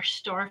of our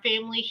star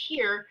family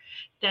here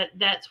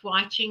that's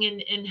watching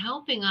and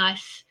helping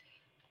us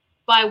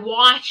by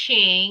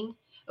watching.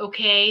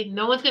 Okay,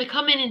 no one's going to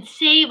come in and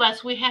save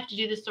us. We have to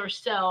do this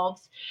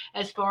ourselves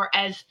as far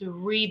as the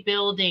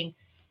rebuilding.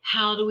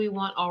 How do we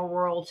want our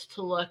worlds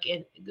to look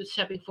and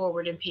stepping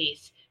forward in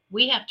peace?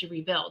 We have to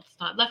rebuild. It's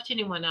not left to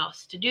anyone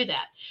else to do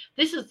that.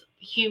 This is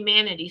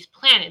humanity's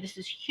planet. This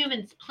is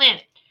humans'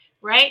 planet,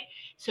 right?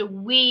 So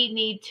we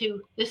need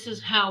to, this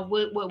is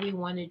what we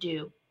want to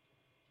do.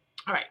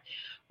 All right,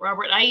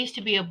 Robert, I used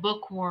to be a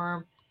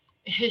bookworm,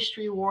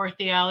 history, war,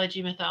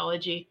 theology,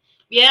 mythology.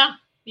 Yeah,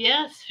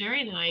 yes,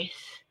 very nice.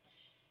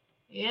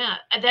 Yeah,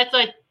 that's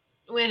like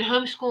when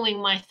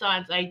homeschooling my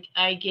sons,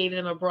 I gave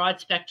them a broad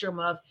spectrum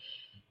of,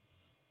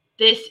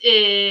 this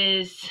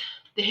is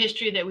the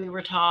history that we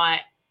were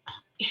taught.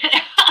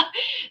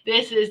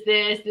 This is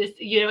this,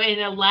 and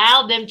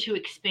allowed them to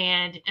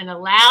expand and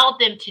allowed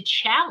them to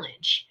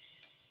challenge,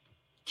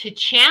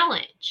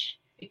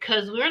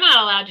 because we're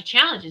not allowed to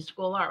challenge in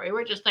school, are we?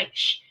 We're just like,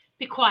 shh,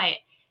 be quiet.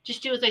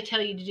 Just do as I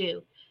tell you to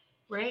do.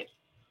 Right?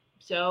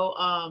 So,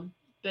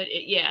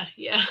 yeah.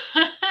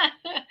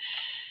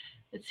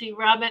 Let's see,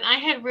 Robin, I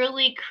had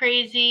really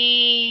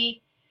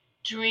crazy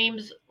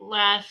dreams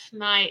last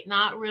night.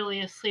 Not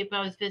really asleep.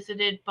 I was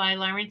visited by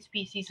Lyran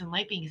species and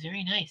light beings.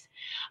 Very nice.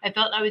 I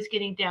felt I was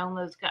getting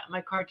downloads. Got in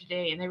my car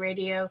today, and the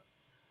radio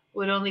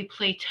would only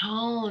play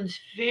tones.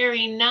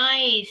 Very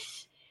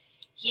nice.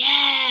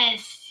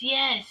 Yes.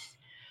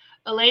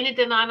 Elena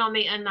Denon on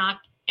the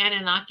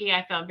Anunnaki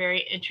I found very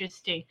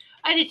interesting.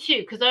 I did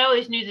too, because I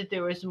always knew that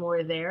there was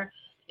more there.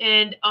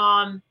 And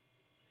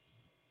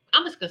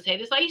I'm just gonna say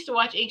this. I used to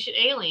watch Ancient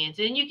Aliens,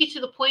 and you get to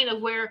the point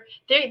of where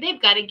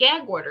they've got a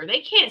gag order.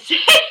 They can't say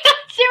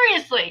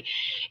seriously.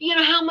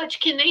 How much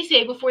can they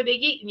say before they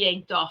get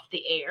yanked off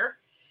the air?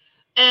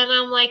 And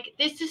I'm like,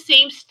 it's the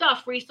same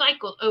stuff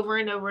recycled over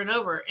and over and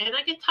over. And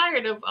I get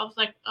tired of. I was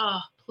like,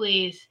 oh,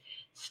 please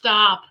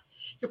stop.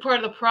 You're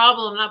part of the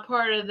problem, not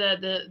part of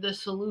the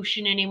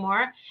solution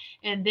anymore.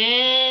 And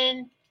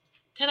then,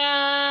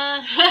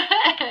 ta-da!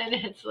 And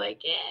it's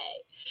like,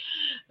 yay!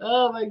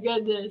 Oh my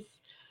goodness.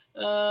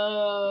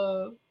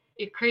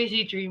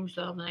 Crazy dreams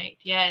all night.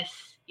 Yes.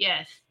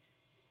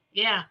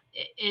 Yeah,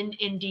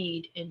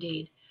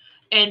 indeed.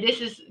 And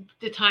this is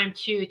the time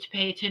to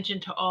pay attention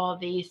to all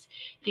these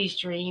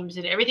dreams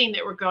and everything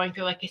that we're going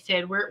through. Like I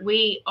said,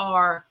 we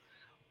are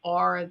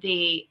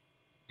the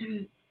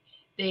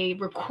the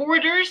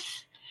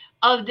recorders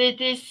of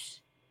this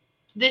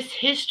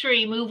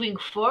history moving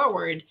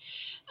forward.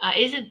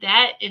 Isn't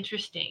that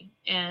interesting?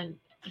 And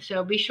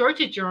so be sure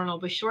to journal.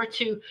 Be sure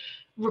to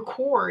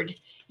record.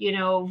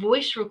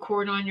 Voice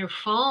record on your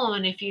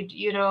phone if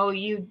you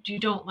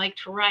don't like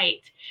to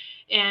write.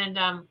 And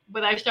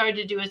what I've started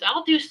to do is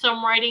I'll do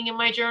some writing in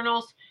my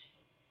journals,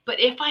 But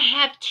if I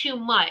have too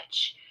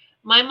much,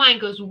 my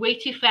mind goes way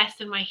too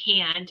fast in my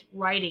hand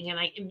writing, and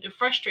it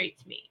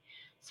frustrates me.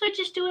 So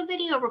just do a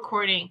video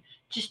recording,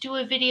 just do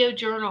a video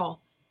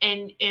journal.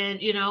 And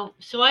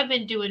so I've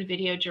been doing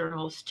video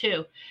journals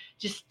too,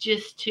 just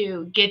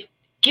to get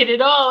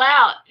it all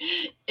out.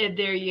 And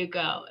there you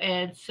go.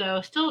 And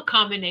so still a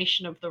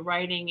combination of the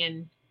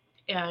writing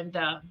and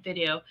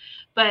video.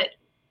 But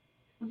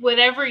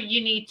whatever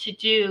you need to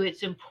do,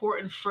 it's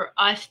important for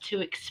us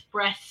to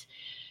express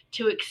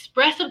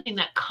something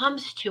that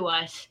comes to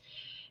us,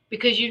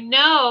 because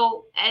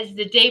as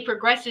the day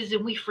progresses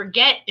and we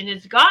forget and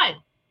it's gone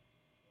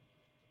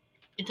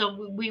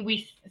until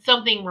we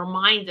something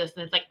reminds us,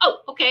 and it's like, oh,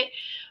 okay.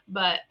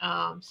 But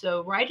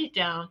so write it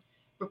down,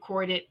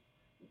 record it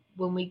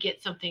when we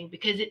get something,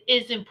 because it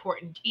is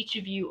important. Each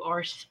of you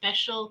are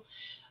special,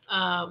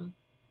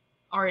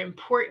 are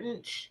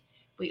important.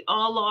 We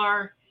all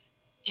are.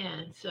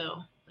 And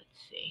so let's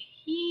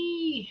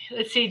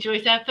see,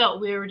 Joyce, I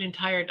felt weird and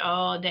tired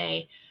all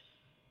day.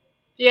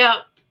 Yeah.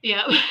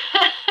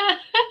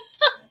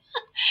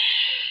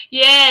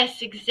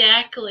 Yes,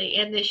 exactly.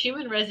 And the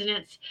Schumann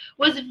resonance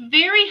was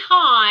very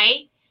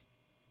high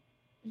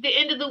the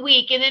end of the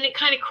week, and then it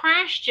kind of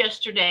crashed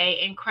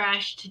yesterday and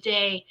crashed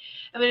today.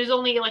 I mean, it was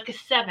only like a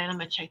 7. I'm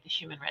going to check the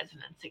Schumann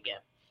resonance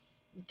again.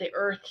 The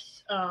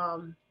Earth's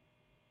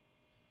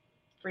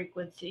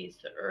frequencies,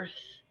 the Earth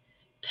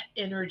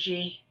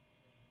energy,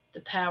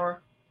 the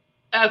power.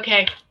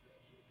 Okay.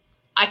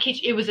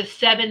 It was a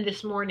 7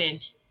 this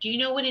morning. Do you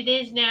know what it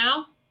is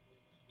now?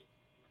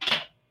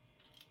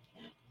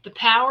 The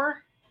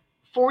power,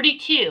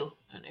 42.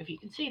 I don't know if you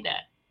can see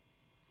that.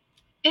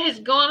 It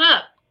has gone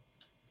up.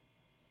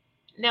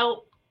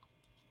 Now,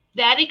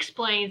 that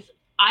explains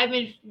I've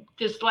been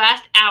this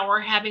last hour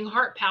having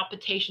heart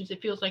palpitations.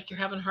 It feels like you're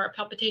having heart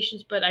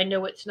palpitations, but I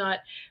know it's not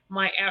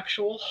my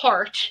actual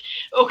heart.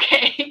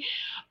 Okay.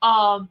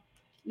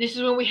 This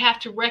is when we have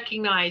to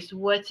recognize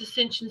what's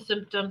ascension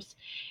symptoms.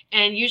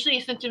 And usually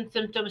ascension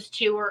symptoms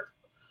too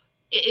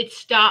it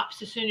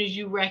stops as soon as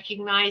you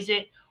recognize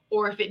it,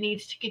 or if it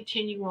needs to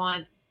continue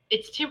on.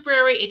 It's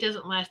temporary. It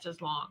doesn't last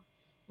as long.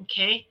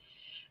 Okay.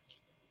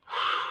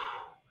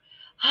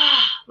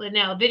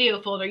 Now, video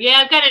folder.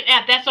 Yeah, I've got an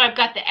app. That's why I've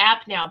got the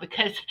app now,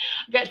 because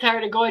I got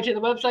tired of going to the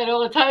website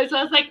all the time. So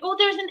I was like, oh,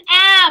 there's an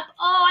app.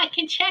 Oh, I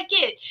can check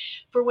it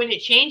for when it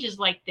changes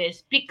like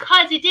this,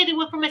 because it did. It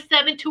went from a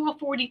 7 to a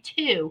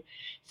 42.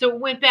 So it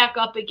went back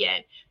up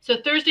again.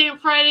 So Thursday and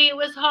Friday it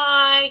was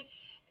high,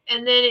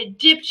 and then it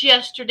dipped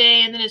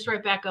yesterday, and then it's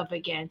right back up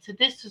again. So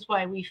this is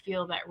why we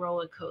feel that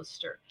roller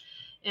coaster.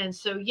 And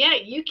so, yeah,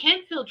 you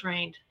can feel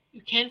drained.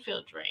 You can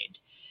feel drained.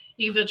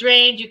 You can feel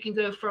drained. You can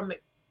go from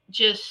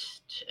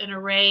just an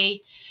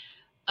array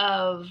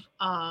of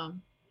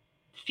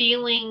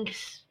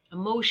feelings,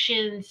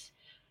 emotions,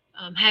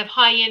 have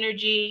high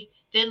energy,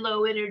 then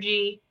low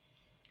energy.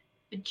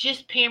 But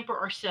just pamper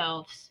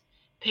ourselves.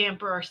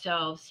 Pamper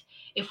ourselves.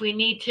 If we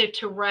need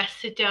to rest,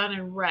 sit down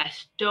and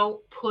rest.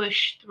 Don't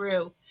push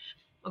through.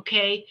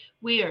 Okay?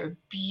 We are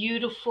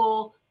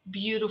beautiful,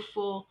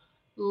 beautiful,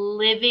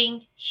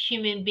 living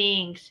human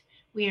beings.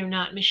 We are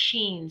not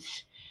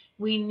machines.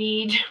 We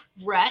need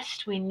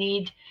rest. We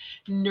need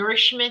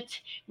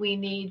nourishment. We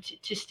need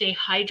to stay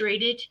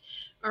hydrated.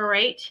 All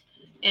right.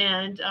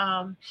 And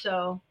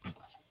so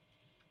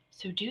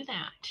do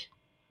that.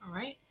 All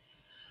right.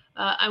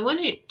 I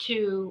wanted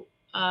to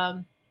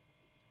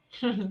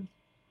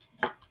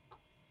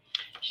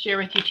share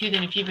with you too,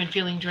 then, if you've been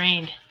feeling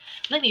drained,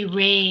 let me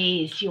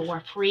raise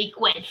your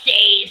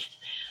frequencies.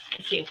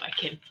 Let's see if I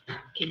can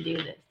do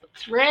this.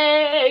 Let's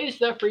raise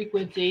the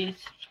frequencies.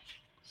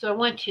 So I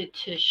wanted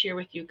to share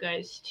with you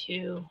guys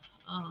too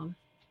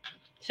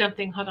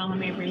something. Hold on, let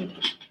me read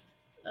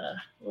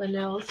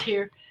Linnell's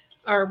here,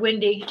 or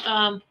Wendy.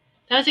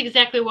 That's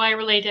exactly why I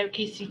related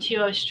to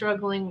KC2. I was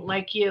struggling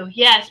like you.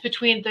 Yes,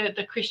 between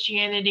the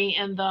Christianity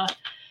and the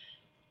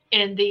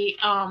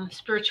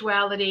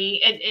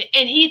spirituality,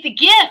 and he, the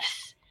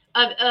gifts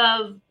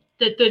of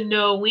the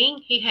knowing.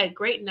 He had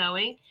great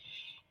knowing,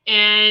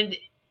 and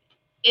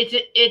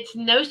it's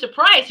no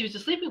surprise he was a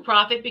sleeping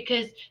prophet,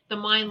 because the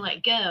mind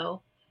let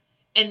go,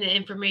 and the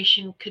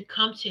information could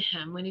come to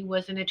him when he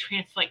was in a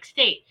trance-like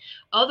state.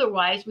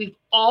 Otherwise, we've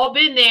all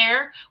been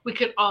there. We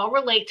could all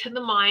relate to the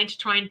mind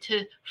trying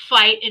to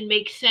fight and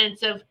make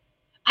sense of,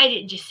 I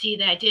didn't just see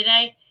that, did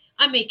I?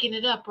 I'm making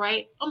it up,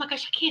 right? Oh my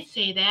gosh, I can't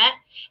say that.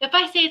 If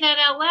I say that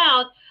out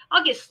loud,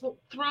 I'll get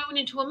thrown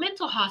into a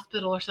mental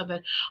hospital or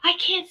something. I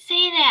can't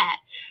say that,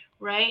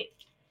 right?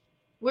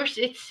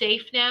 It's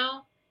safe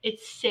now.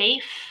 It's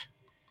safe.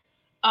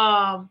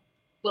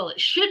 Well,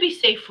 it should be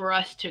safe for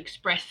us to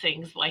express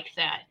things like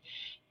that.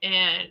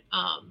 And,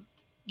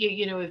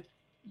 if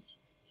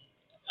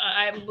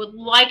I would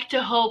like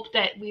to hope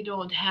that we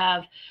don't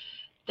have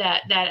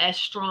that as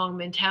strong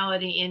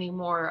mentality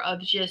anymore of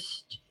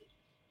just,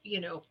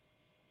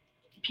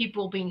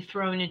 people being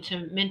thrown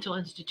into mental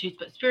institutes.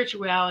 But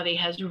spirituality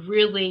has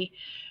really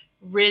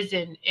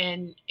risen,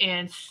 and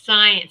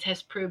science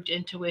has proved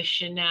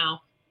intuition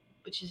now,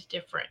 which is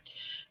different.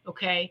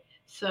 Okay.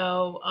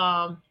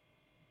 So,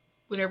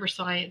 whatever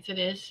science it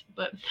is,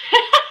 but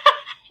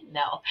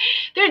no,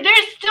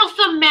 there's still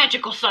some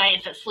magical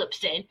science that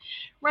slips in,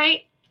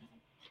 right?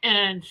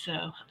 And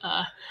so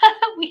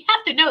we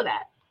have to know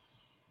that.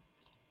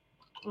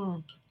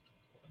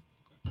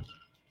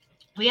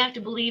 We have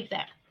to believe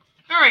that.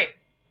 All right.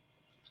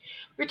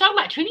 We were talking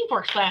about tuning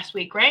forks last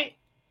week, right?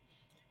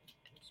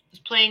 I was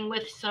playing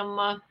with some,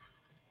 I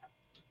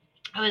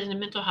was in a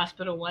mental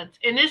hospital once.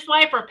 In this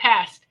life or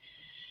past?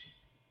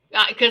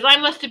 Because I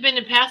must have been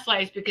in past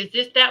lives, because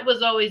that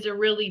was always a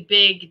really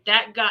big,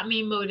 that got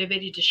me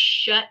motivated to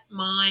shut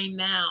my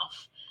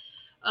mouth.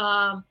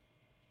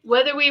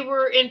 Whether we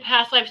were in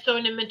past lives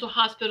thrown in mental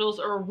hospitals,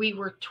 or we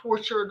were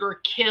tortured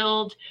or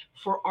killed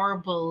for our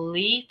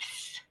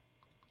beliefs.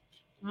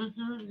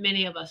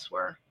 Many of us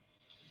were.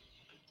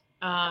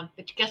 But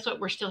guess what?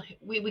 We're still,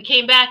 we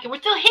came back and we're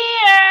still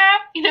here,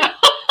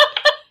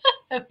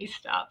 Let me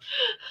stop.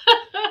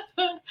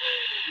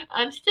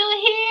 I'm still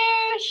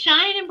here,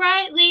 shining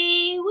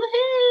brightly.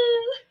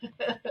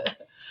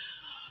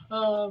 Woohoo!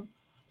 All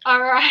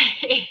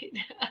right.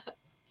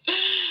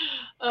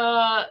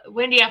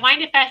 Wendy, I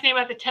find it fascinating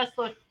about the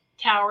Tesla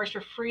towers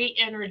for free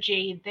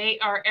energy. They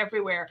are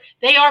everywhere.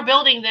 They are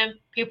building them,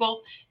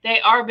 people.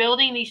 They are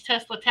building these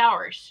Tesla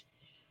towers.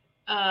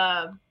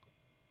 We're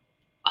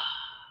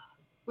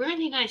in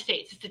the United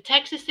States. It's in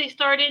Texas they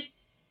started.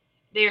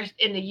 They're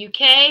in the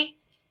UK.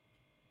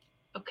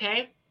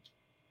 Okay.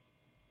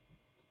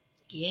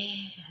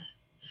 Yeah.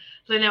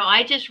 So now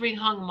I just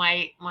rehung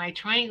my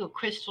triangle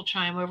crystal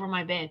chime over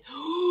my bed.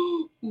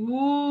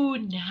 Ooh,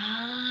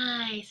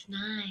 nice.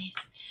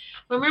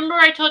 Remember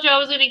I told you I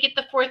was going to get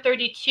the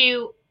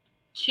 432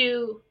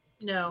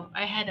 no,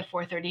 I had the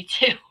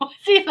 432.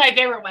 See, my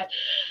favorite one.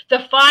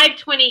 The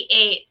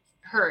 528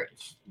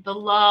 hertz, the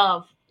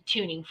love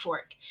tuning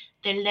fork.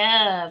 The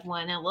love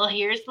one. Well,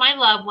 here's my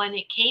love one.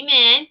 It came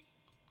in.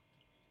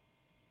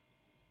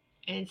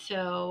 And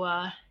so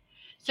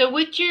it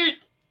was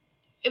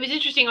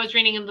interesting. I was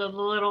reading the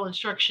little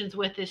instructions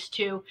with this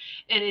too,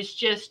 and it's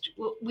just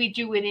we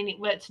do it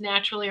what's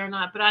naturally or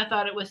not. But I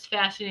thought it was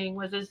fascinating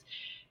was this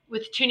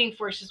with tuning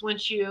forks.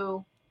 Once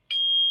you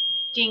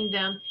ding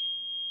them,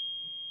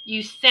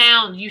 you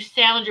sound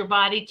your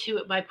body to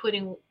it by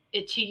putting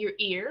it to your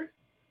ear,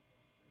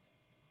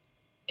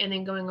 and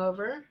then going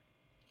over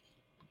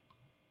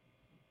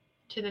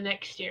to the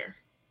next ear,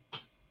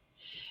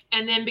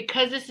 and then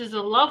because this is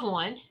a love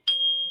one,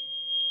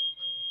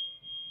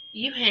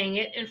 you hang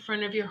it in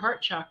front of your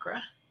heart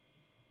chakra.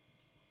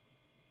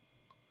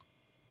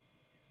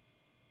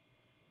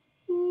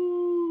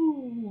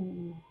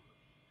 Ooh.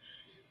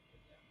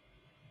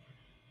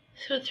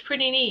 So it's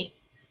pretty neat.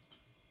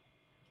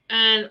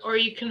 Or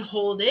you can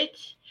hold it,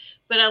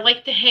 but I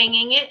like the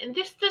hanging it. And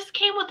this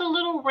came with a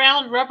little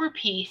round rubber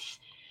piece.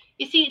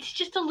 You see, it's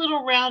just a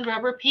little round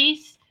rubber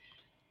piece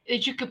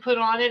that you could put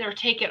on it or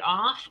take it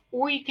off,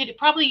 or you could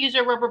probably use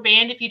a rubber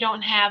band if you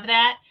don't have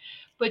that.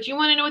 But you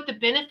want to know what the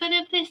benefit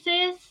of this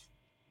is?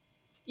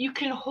 You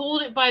can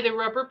hold it by the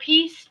rubber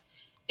piece,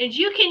 and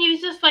you can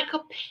use this like a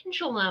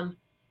pendulum.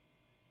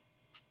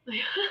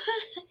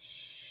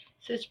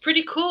 So it's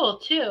pretty cool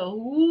too.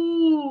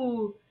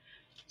 Ooh.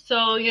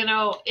 So,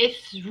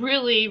 it's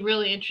really,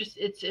 really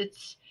interesting.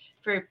 It's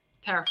very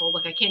powerful.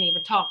 Look, I can't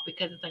even talk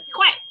because it's like,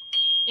 quiet.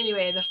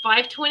 Anyway, the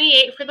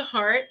 528 for the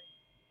heart.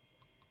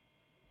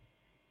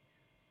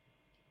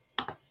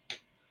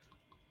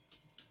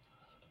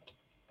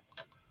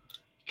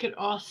 You could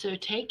also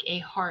take a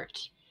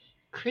heart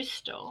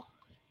crystal,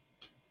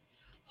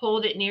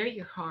 hold it near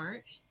your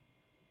heart.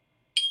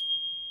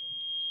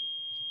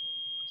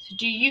 So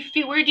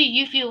where do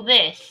you feel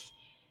this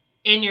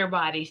in your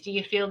bodies? Do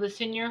you feel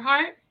this in your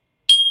heart?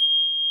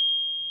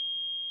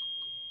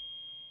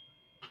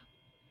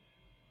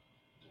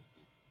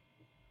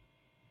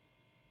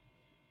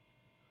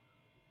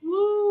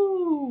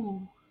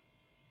 Woo!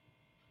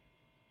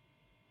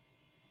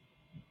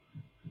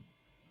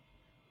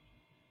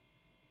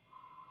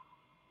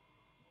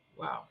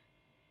 Wow.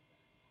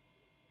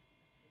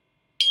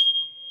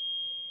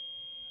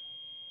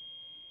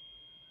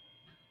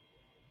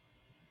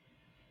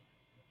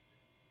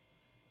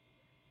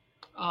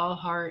 All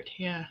heart,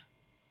 yeah.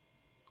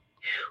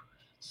 Whew.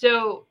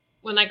 So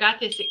when I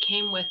got this, it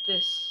came with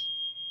this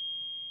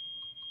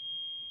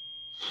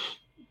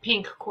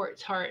pink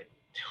quartz heart.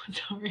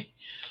 Sorry.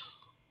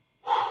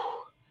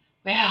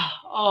 Wow.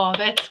 Oh,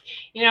 that's,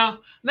 I'm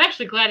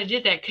actually glad I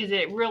did that because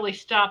it really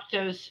stopped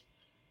the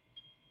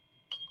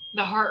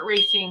heart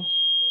racing.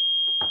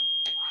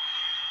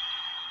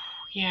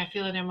 Yeah, I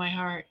feel it in my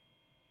heart.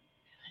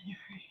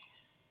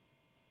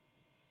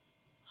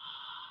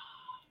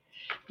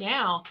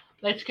 Now,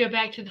 let's go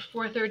back to the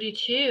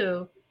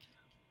 432.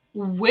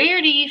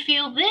 Where do you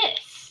feel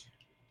this?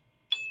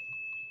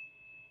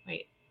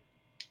 Wait.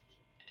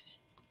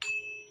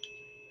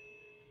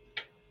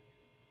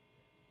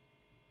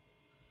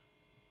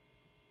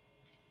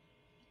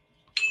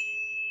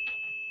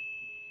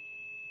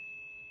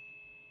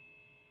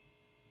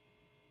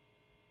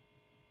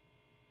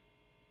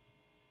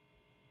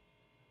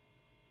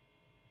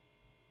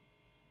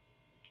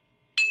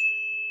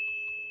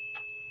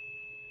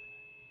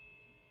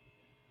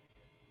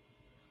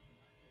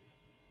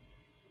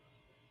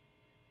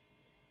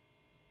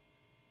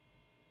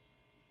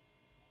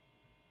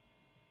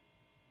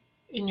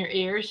 In your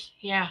ears?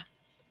 Yeah.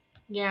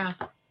 Yeah.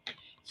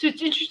 So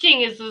it's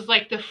interesting is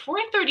like the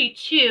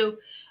 432,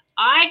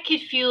 I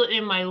could feel it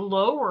in my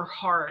lower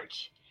heart.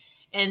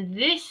 And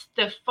the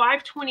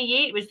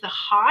 528 was the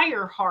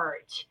higher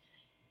heart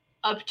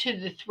up to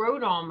the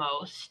throat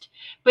almost.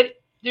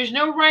 But there's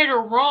no right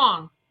or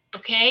wrong.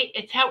 Okay,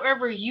 it's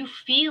however you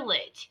feel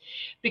it,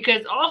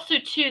 because also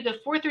too the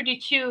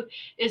 432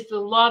 is the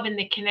love and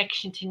the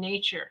connection to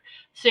nature.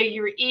 So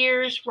your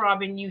ears,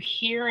 Robin, you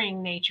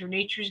hearing nature.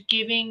 Nature's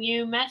giving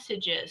you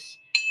messages,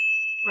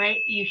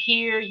 right? You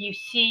hear, you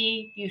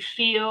see, you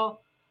feel.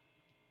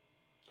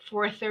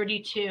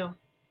 432.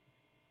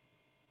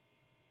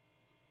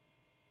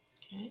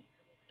 Okay.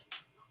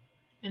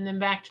 And then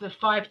back to the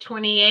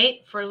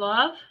 528 for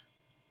love.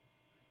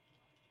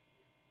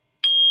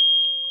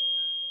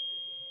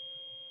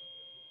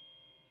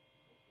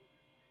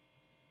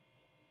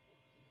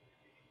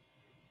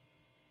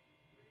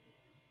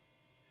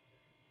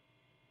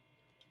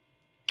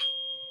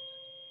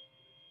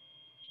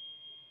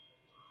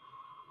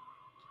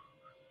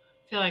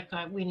 I feel like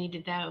we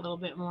needed that a little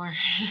bit more.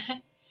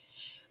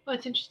 Well,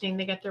 it's interesting.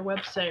 They got their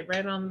website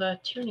right on the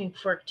tuning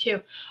fork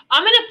too.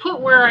 I'm gonna put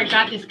where I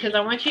got this because I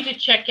want you to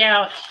check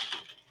out.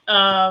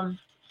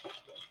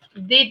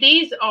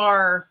 These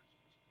are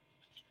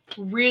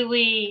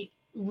really,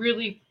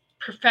 really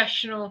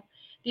professional.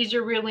 These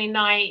are really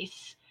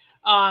nice.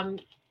 Um,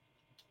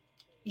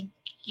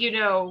 you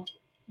know,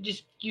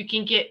 just you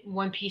can get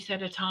one piece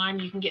at a time.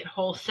 You can get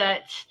whole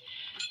sets.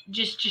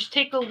 Just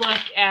take a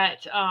look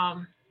at.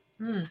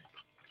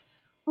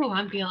 Oh,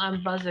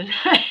 I'm buzzing.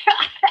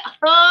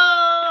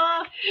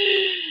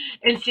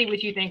 And see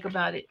what you think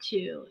about it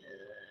too.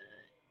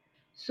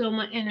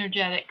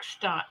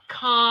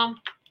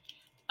 SomaEnergetics.com.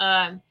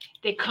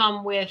 They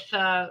come with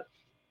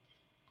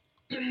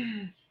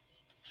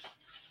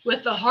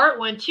with the heart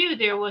one too.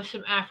 There was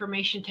some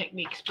affirmation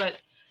techniques, but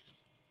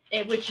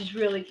which is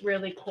really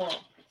really cool.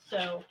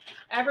 So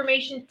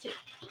affirmation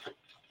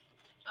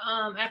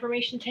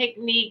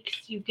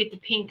techniques. You get the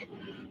pink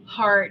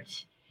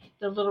heart,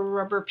 the little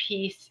rubber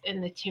piece,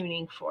 and the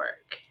tuning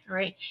fork. All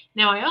right.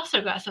 Now I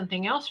also got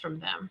something else from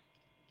them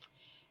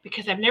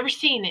because I've never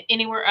seen it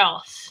anywhere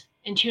else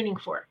in tuning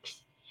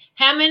forks.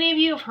 How many of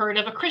you have heard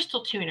of a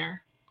crystal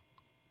tuner?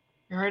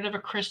 You heard of a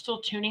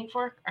crystal tuning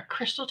fork? A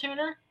crystal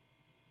tuner?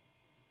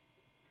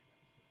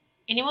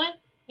 Anyone?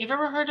 You've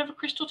ever heard of a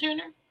crystal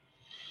tuner?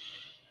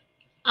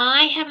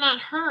 I have not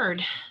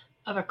heard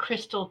of a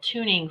crystal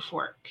tuning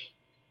fork.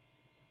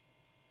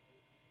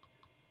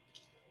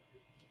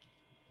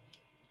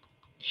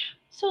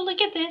 So look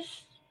at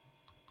this.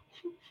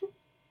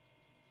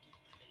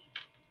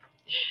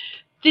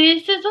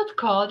 This is what's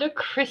called a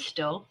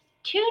crystal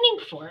tuning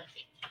fork.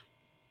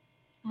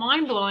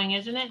 Mind-blowing,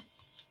 isn't it?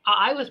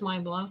 I was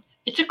mind-blown.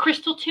 It's a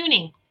crystal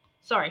tuning.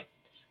 Sorry.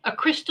 A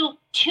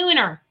crystal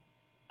tuner.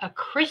 A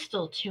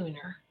crystal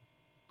tuner.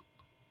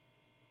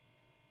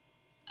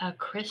 A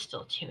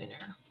crystal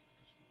tuner.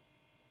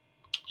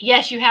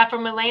 Yes, you have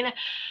from Elena.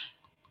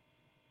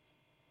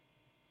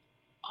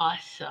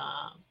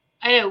 Awesome.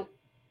 I know.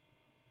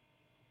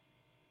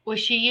 Was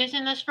she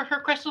using this for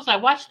her crystals? I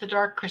watched the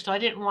dark crystal. I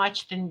didn't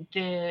watch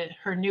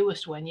her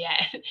newest one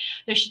yet.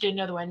 No, she did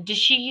another one. Did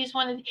she use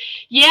one of the,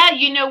 yeah,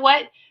 you know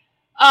what?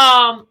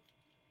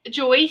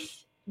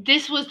 Joyce,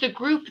 this was the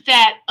group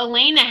that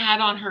Elena had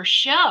on her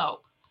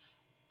show.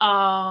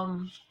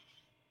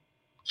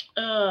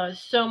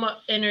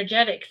 Soma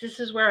Energetics. This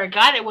is where I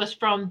got it. Was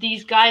from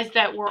these guys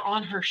that were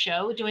on her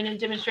show doing a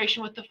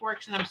demonstration with the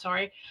forks. And I'm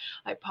sorry,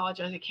 I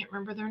apologize. I can't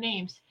remember their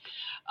names.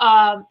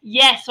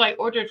 Yes, so I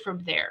ordered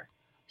from there.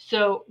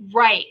 So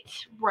right.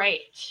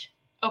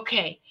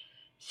 Okay.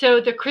 So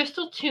the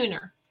crystal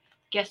tuner.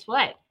 Guess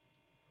what?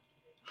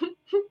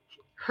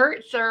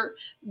 Hertzer.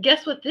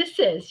 Guess what this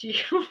is?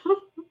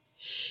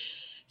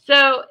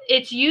 So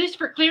it's used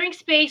for clearing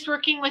space,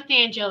 working with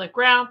the angelic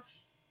realm,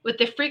 with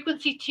the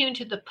frequency tuned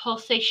to the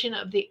pulsation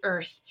of the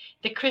earth.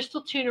 The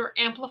crystal tuner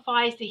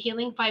amplifies the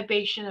healing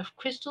vibration of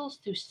crystals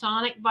through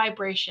sonic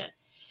vibration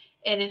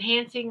and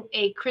enhancing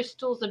a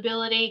crystal's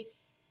ability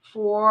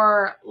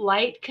for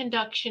light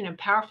conduction and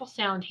powerful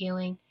sound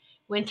healing.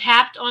 When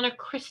tapped on a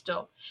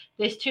crystal,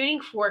 this tuning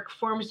fork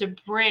forms a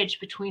bridge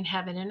between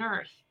heaven and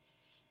earth.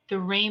 The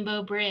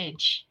Rainbow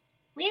Bridge.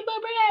 Rainbow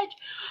Bridge.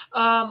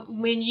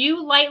 When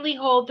you lightly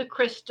hold the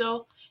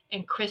crystal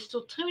and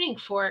crystal tuning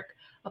fork,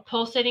 a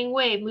pulsating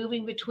wave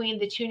moving between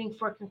the tuning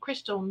fork and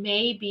crystal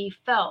may be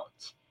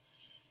felt.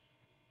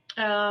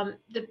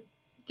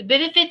 The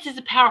benefits is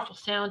a powerful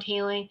sound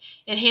healing,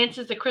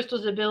 enhances the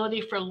crystal's ability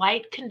for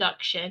light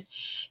conduction.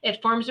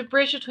 It forms a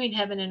bridge between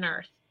heaven and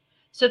earth.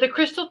 So the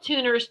crystal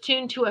tuner is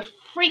tuned to a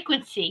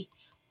frequency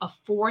of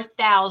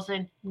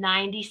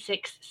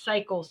 4,096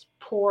 cycles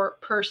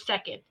per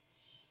second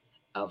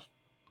of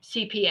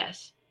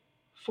CPS.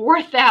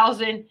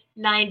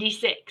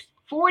 4,096.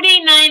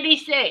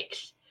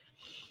 4096.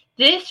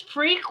 This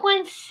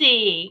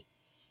frequency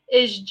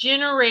is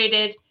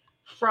generated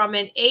from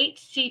an 8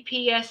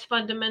 CPS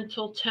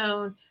fundamental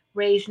tone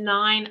raised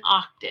 9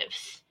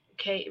 octaves.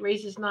 Okay, it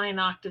raises 9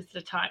 octaves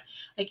at a time,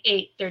 like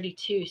 8,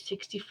 32,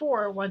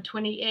 64,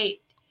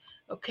 128.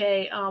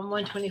 Okay,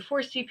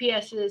 124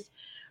 CPSs,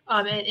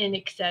 and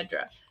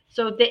etc.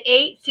 So the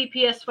 8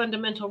 CPS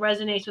fundamental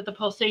resonates with the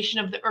pulsation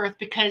of the earth,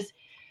 because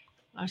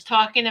I was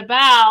talking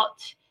about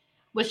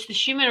what's the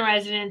Schumann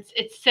resonance.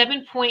 It's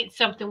 7 point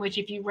something, which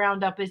if you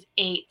round up is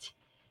 8,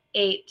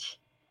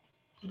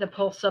 the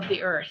pulse of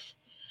the earth.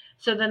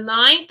 So the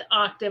 9th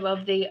octave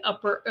of the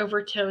upper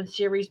overtone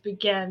series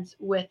begins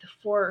with the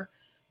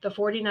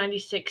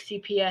 4096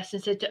 CPS,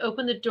 and said to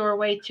open the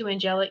doorway to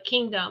angelic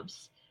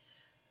kingdoms.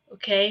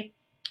 Okay.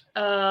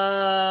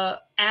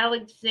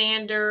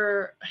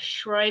 Alexander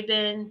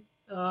Scriabin,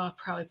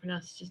 probably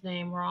pronounced his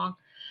name wrong.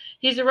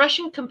 He's a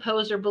Russian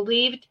composer,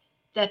 believed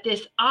that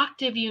this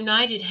octave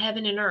united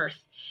heaven and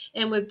earth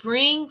and would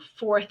bring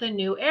forth a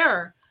new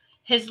era.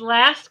 His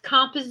last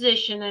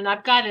composition, and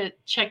I've got to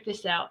check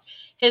this out,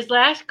 his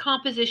last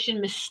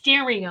composition,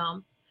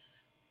 Mysterium,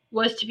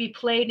 was to be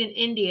played in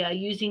India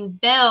using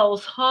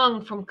bells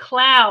hung from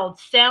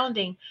clouds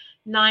sounding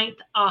 9th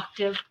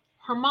octave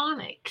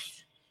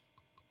harmonics.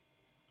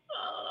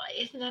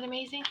 Isn't that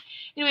amazing?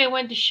 Anyway, I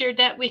wanted to share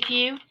that with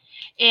you.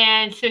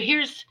 And so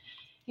you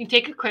can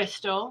take a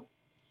crystal.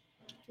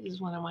 This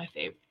is one of my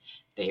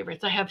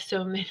favorites. I have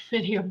so many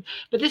of them,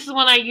 but this is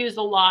one I use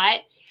a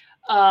lot.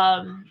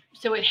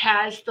 So it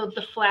has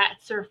the flat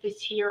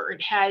surface here.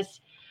 It has,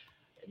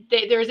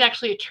 there's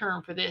actually a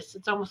term for this.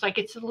 It's almost like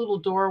it's a little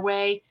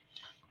doorway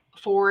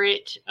for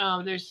it.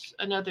 There's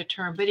another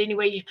term, but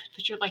anyway, you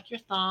put your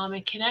thumb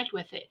and connect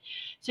with it.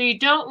 So you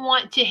don't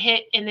want to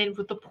hit, and then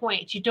with the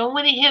points, you don't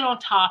want to hit on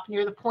top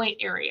near the point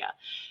area,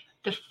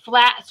 the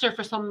flat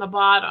surface on the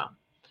bottom.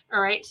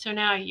 All right, so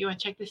now you want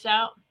to check this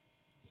out.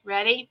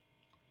 Ready?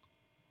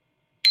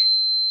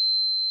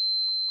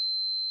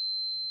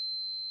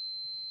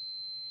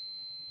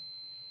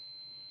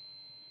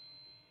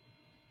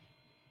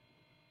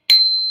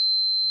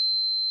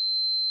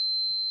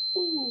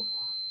 Ooh.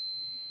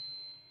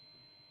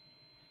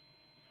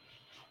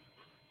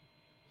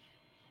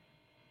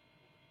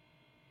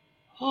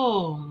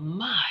 Oh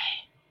my.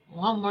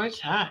 One more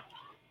time.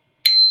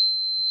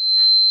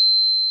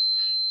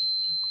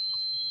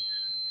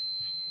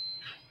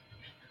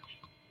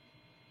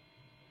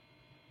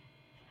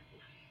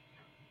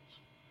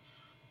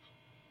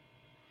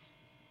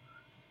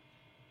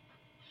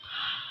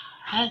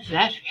 How does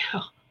that feel?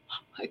 Oh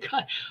my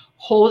God.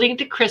 Holding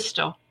the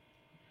crystal,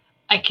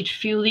 I could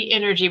feel the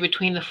energy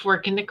between the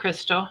fork and the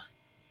crystal.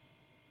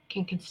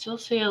 Can still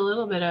see a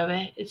little bit of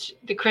it. It's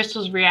the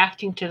crystal's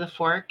reacting to the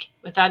fork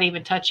without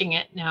even touching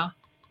it now.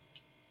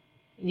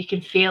 You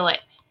can feel it.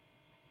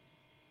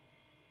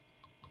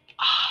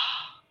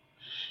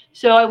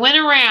 So I went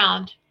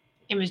around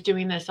and was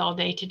doing this all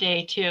day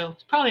today too.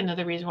 It's probably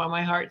another reason why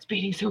my heart's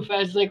beating so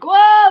fast. Like,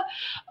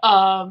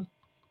 whoa!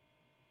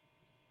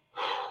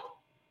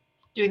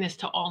 Doing this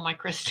to all my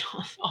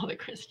crystals, all the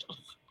crystals.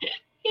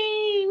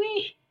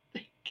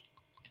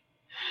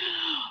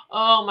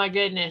 Oh my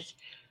goodness.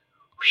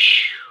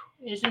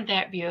 Isn't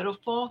that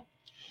beautiful?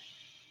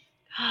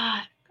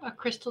 A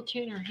crystal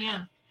tuner,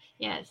 yeah.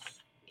 Yes,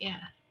 yeah.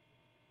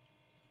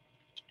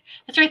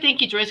 That's right. Thank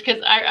you, Joyce,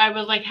 because I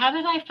was like, how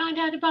did I find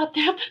out about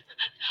them?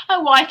 I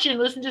watch and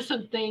listen to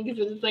some things,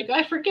 and it's like,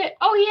 I forget.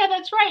 Oh, yeah,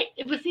 that's right.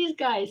 It was these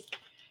guys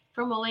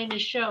from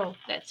Elena's show,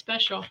 that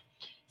special.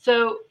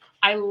 So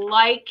I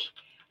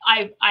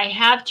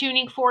have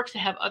tuning forks. I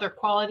have other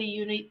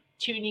quality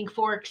tuning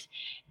forks,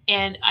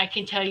 and I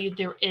can tell you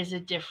there is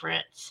a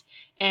difference.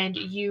 And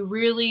you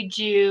really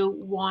do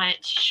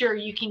want, sure,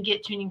 you can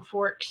get tuning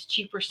forks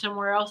cheaper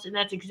somewhere else, and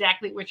that's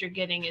exactly what you're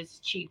getting is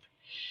cheap.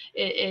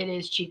 It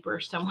is cheaper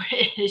somewhere.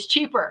 It is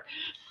cheaper.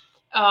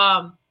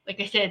 Like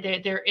I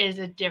said, there is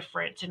a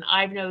difference, and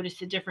I've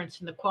noticed a difference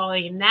in the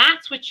quality, and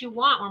that's what you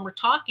want when we're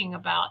talking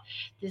about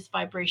this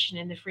vibration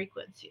and the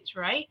frequencies,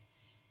 right?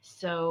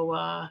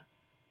 So,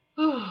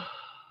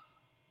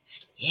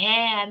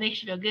 yeah, it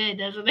makes you feel good,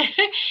 doesn't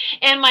it?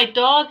 And my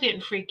dog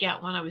didn't freak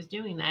out when I was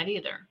doing that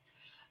either.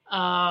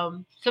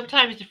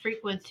 Sometimes the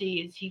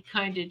frequencies, he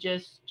kind of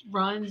just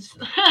runs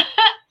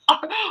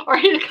or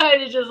he's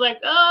kind of just like,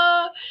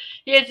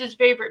 he has his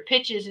favorite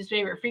pitches, his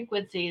favorite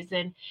frequencies.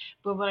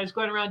 But when I was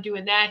going around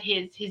doing that,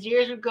 his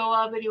ears would go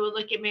up and he would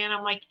look at me and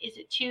I'm like, is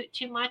it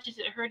too much? Is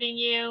it hurting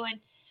you? And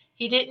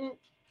he didn't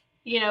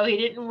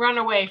run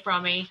away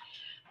from me.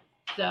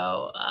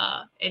 So,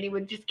 and he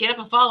would just get up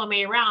and follow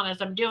me around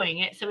as I'm doing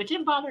it. So it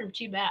didn't bother him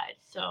too bad.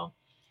 So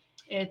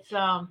it's,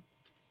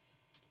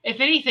 if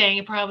anything,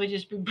 it'd probably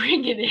just be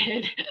bringing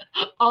in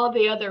all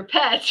the other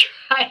pets,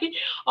 right?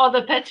 All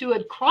the pets who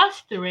had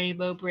crossed the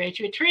rainbow bridge,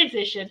 who had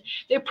transitioned.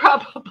 They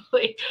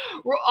probably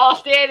were all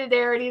standing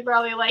there, and he's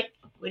probably like,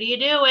 what are you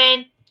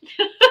doing?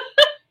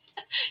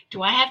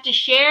 Do I have to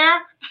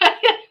share?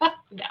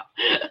 No,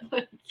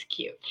 it's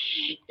cute.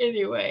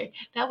 Anyway,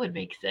 that would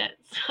make sense.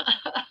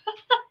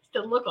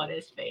 The look on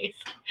his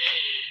face.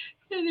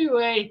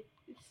 Anyway,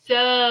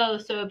 so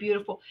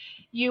beautiful.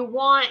 You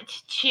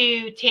want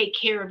to take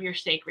care of your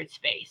sacred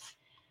space,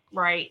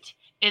 right?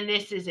 And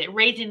this is it,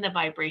 raising the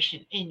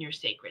vibration in your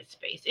sacred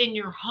space, in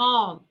your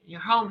home.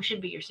 Your home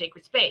should be your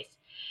sacred space.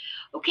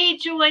 Okay,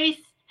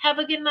 Joyce, have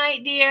a good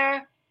night,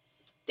 dear.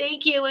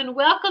 Thank you, and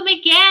welcome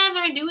again,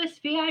 our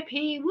newest VIP.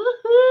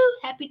 Woohoo!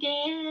 Happy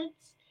dance.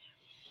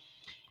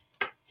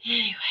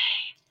 Anyway,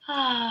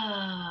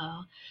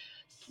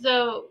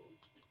 so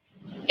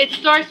it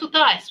starts with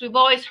us. We've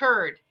always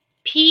heard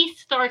peace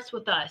starts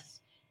with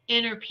us,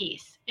 inner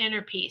peace, and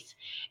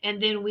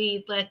then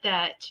we let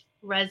that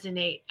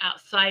resonate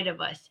outside of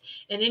us.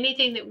 And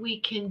anything that we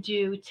can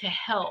do to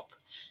help,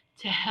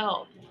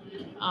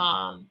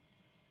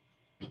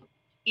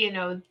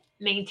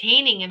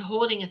 maintaining and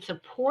holding and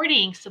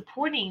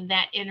supporting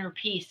that inner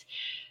peace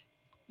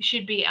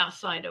should be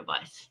outside of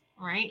us,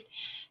 right?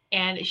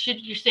 And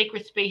your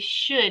sacred space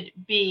should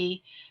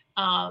be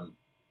a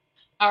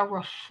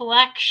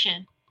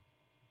reflection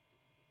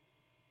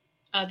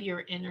of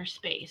your inner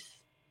space.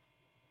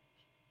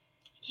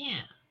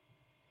 Yeah.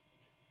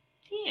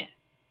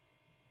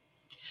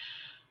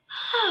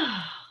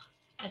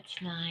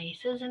 That's nice,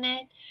 isn't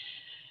it?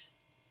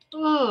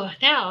 Oh,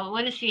 now I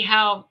want to see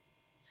how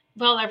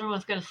well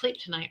everyone's going to sleep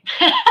tonight.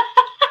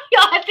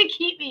 Y'all have to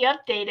keep me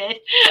updated.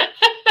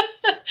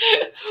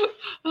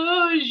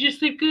 Oh, did you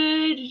sleep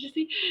good? Did you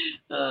sleep?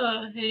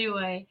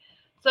 Anyway,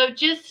 so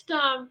just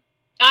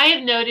I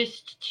have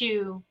noticed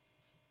too.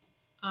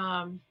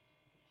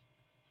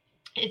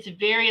 It's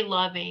very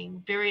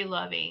loving.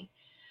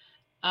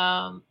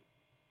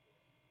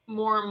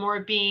 More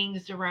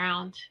beings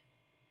around,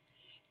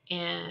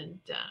 and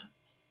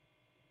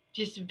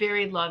just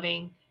very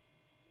loving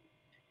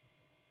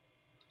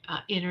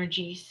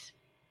energies.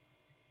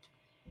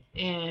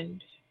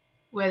 And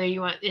whether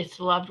you want it's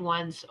loved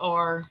ones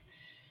or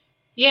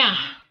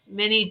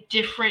many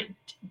different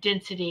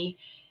density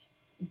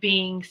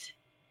beings,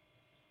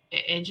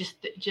 and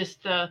just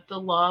the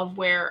love,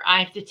 where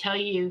I have to tell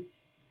you,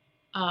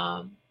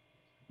 and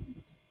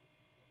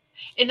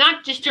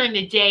not just during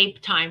the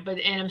daytime,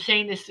 and I'm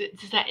saying this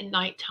at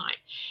nighttime.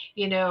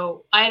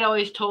 I had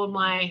always told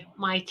my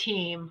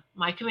team,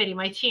 my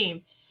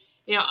team,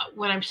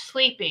 when I'm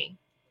sleeping,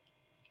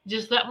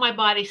 just let my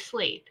body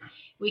sleep.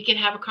 We can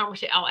have a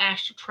conversation. I'll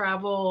astral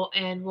travel,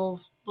 and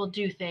we'll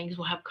do things.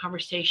 We'll have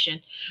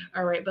conversation.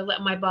 All right, but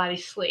let my body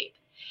sleep.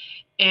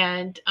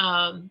 And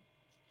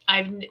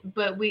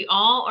but we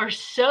all are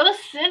so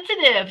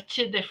sensitive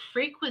to the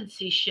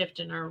frequency shift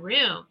in our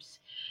rooms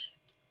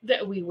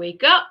that we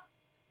wake up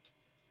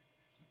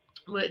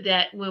with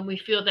that when we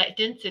feel that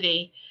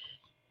density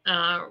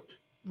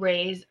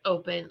raise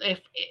open. If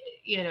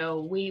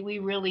we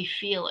really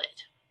feel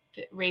it.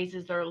 It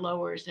raises or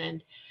lowers,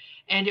 and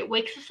it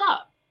wakes us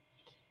up.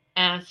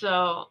 And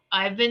so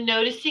I've been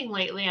noticing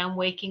lately, I'm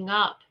waking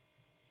up,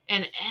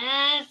 and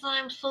as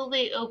I'm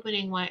slowly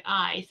opening my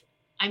eyes,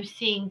 I'm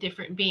seeing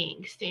different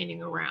beings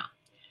standing around.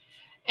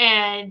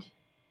 And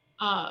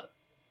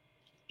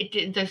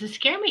it doesn't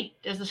scare me,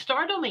 doesn't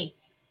startle me.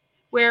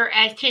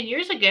 Whereas 10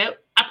 years ago,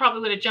 I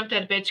probably would have jumped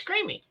out of bed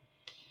screaming.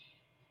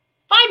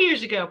 5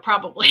 years ago,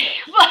 probably.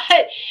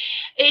 But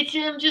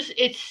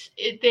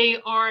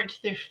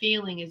their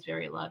feeling is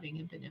very loving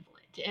and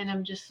benevolent. And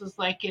I'm just was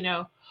like,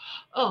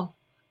 oh,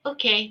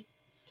 okay.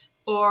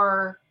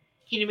 Or,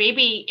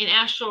 maybe in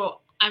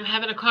astral, I'm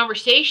having a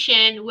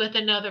conversation with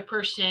another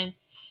person,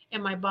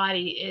 and my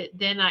body,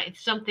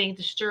 something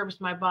disturbs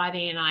my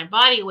body, and my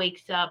body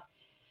wakes up,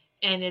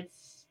 and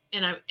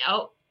I'm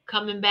out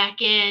coming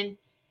back in,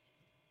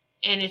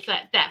 and it's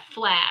that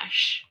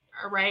flash.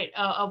 All right.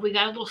 We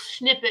got a little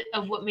snippet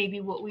of what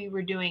we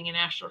were doing in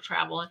astral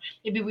travel, and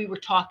maybe we were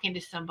talking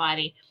to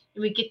somebody,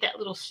 and we get that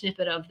little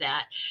snippet of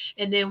that,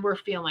 and then we're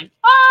feeling,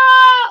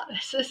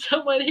 there's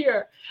someone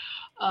here.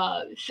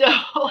 But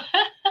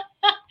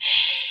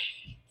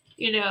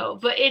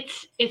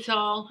it's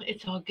all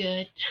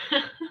good.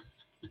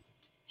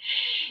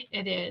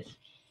 It is.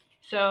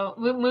 So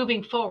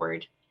moving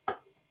forward,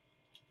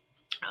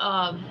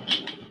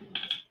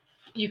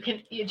 you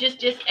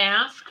just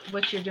ask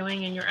what you're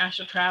doing in your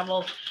astral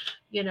travel,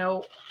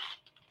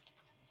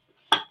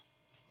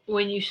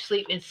 when you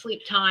sleep, in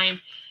sleep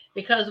time,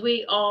 because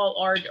we all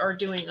are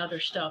doing other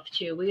stuff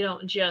too. We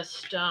don't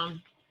just,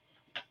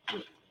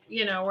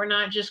 we're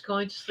not just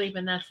going to sleep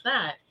and that's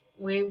that.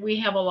 We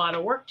have a lot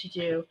of work to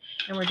do,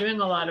 and we're doing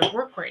a lot of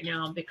work right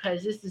now,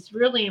 because this is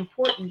really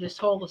important. This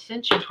whole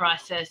ascension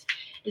process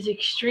is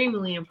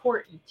extremely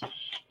important.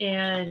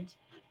 And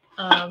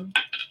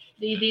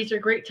these are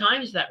great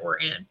times that we're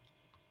in.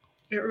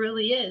 It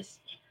really is.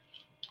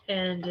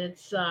 And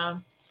it's,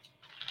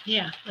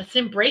 let's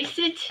embrace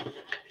it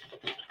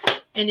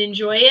and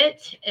enjoy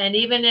it. And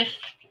even if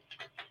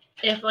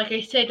like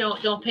I said,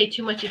 don't pay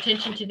too much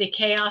attention to the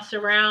chaos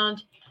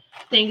around.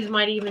 Things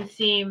might even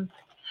seem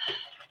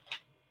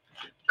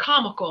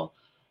comical,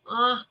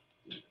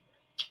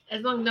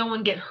 as long as no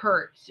one get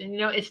hurt. And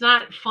it's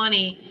not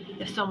funny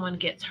if someone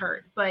gets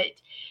hurt, but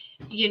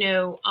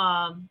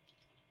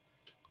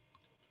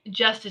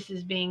justice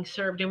is being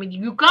served, and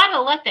you got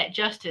to let that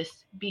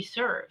justice be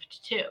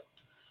served too.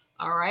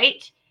 All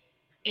right.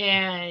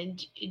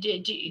 And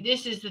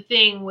this is the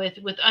thing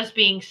with us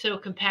being so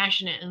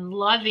compassionate and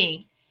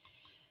loving.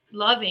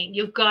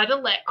 You've got to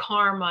let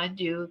karma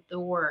do the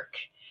work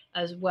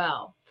as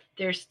well.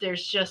 There's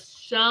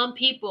just some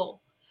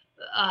people,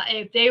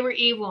 if they were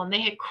evil and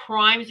they had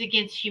crimes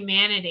against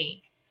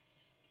humanity,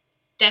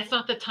 that's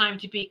not the time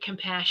to be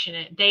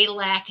compassionate. They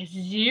lack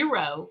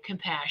zero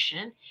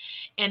compassion,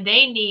 and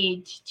they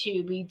need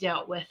to be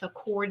dealt with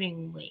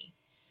accordingly.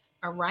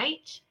 All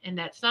right? And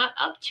that's not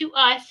up to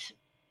us.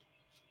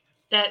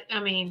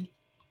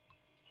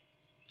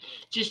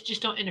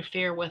 Just don't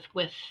interfere with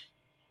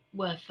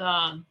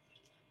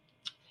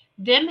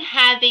them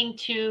having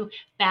to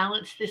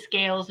balance the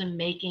scales and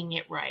making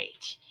it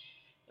right.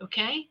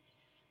 Okay?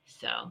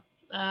 So,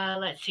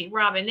 let's see.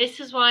 Robin, this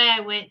is why I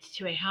went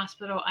to a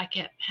hospital. I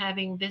kept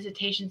having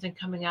visitations and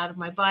coming out of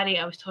my body.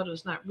 I was told it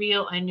was not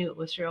real. I knew it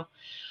was real.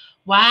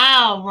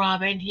 Wow,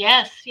 Robin.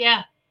 Yes,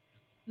 yeah.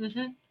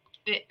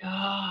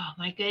 Oh,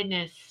 my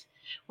goodness.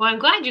 Well, I'm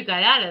glad you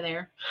got out of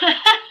there.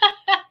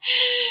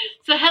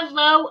 So,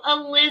 hello,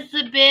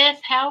 Elizabeth.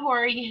 How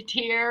are you,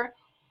 dear?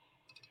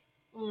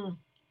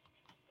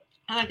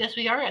 I guess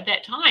we are at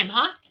that time,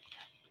 huh?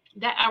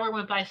 That hour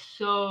went by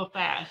so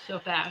fast.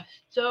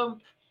 So,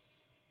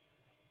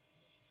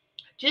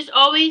 just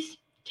always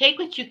take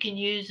what you can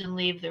use and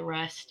leave the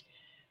rest.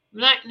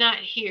 Not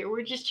here.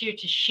 We're just here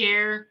to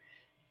share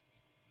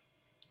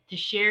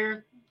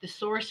the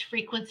source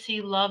frequency,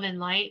 love and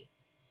light.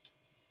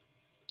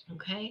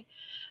 Okay.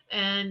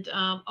 And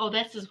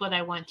this is what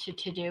I wanted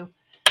to do.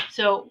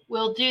 So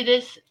we'll do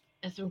this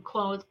as I'm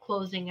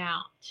closing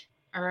out.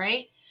 All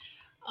right.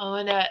 I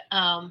want to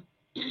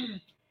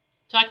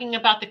talking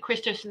about the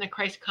Christos and the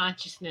Christ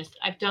consciousness.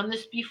 I've done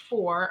this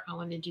before. I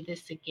want to do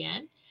this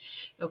again.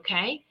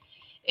 Okay.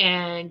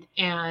 And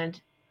I'm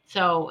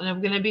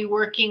going to be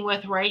working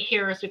with right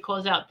here as we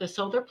close out the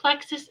solar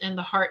plexus and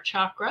the heart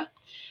chakra,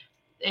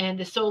 and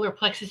the solar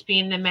plexus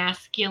being the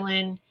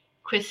masculine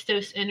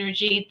Christos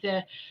energy,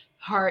 the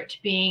heart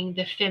being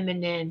the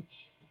feminine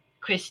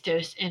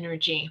Christos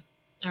energy.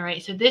 All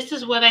right. So this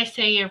is what I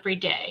say every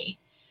day,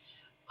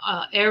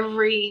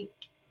 every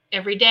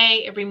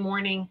day, every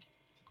morning.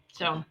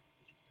 So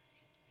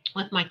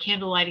with my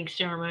candle lighting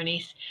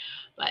ceremonies,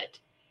 but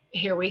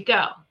here we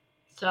go.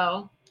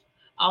 So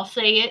I'll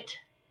say it,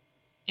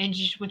 and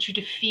just want you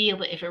to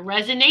feel it. If it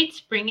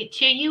resonates, bring it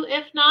to you.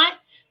 If not,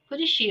 put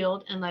a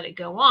shield and let it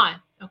go on.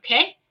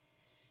 Okay?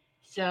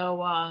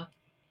 So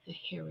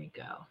here we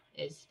go.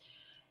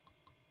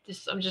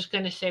 I'm just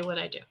going to say what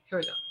I do. Here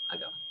we go. I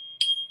go.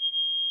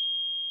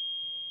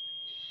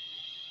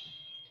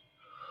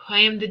 I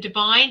am the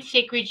divine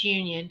sacred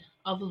union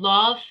of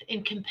love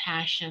and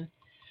compassion,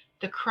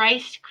 the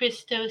Christ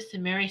Christos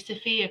and Mary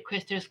Sophia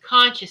Christos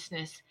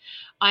consciousness.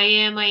 I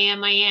am.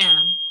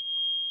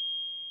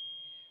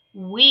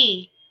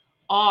 We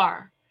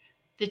are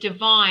the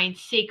divine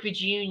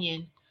sacred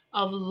union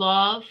of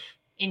love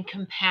and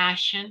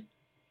compassion,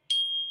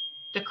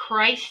 the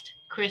Christ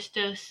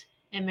Christos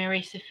and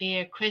Mary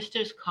Sophia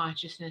Christos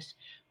consciousness.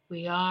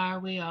 We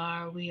are.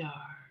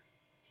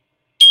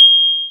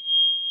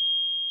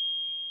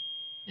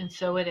 And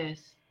so it is.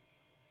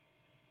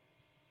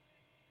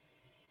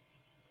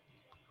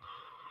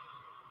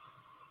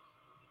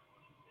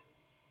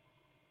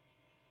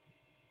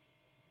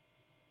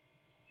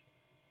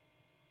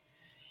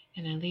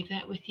 And I leave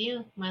that with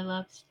you, my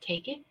loves.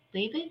 Take it,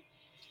 leave it,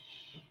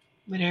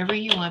 whatever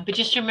you want. But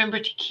just remember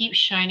to keep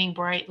shining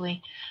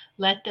brightly.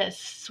 Let that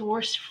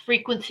source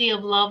frequency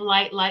of love,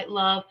 light,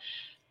 love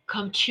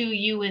come to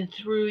you and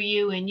through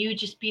you. And you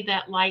just be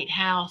that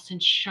lighthouse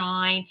and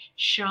shine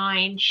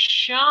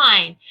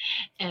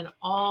in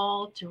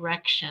all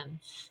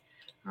directions.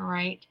 All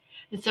right.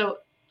 And so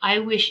I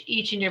wish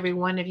each and every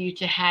one of you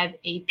to have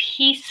a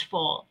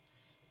peaceful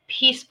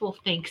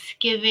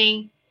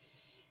Thanksgiving.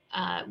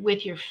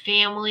 With your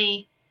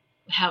family,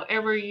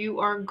 however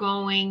you are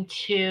going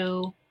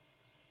to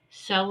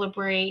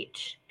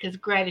celebrate, because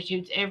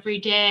gratitude's every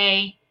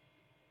day.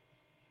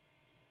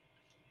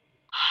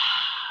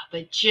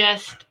 But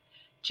just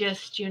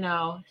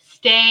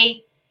stand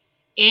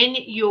in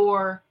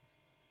your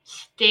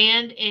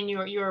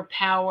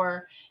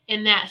power,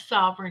 in that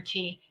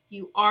sovereignty.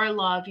 You are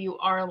love, you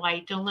are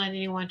light. Don't let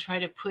anyone try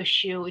to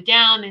push you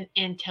down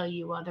and tell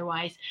you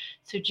otherwise.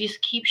 So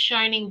just keep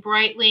shining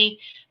brightly,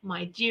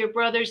 my dear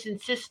brothers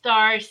and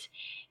sisters.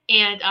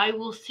 And I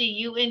will see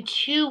you in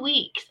 2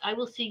 weeks. I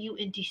will see you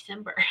in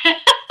December.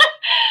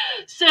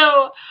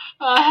 So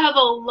have a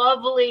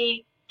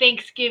lovely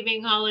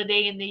Thanksgiving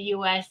holiday in the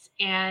U.S.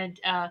 and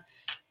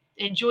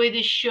enjoy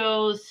the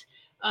shows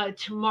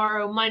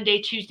tomorrow,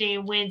 Monday, Tuesday,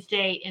 and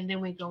Wednesday, and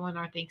then we go on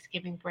our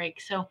Thanksgiving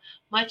break. So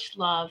much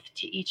love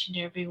to each and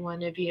every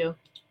one of you.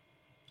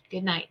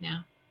 Good night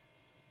now.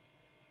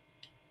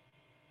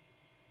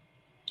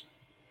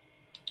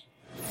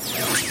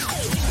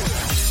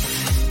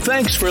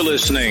 Thanks for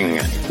listening.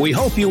 We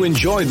hope you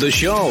enjoyed the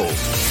show.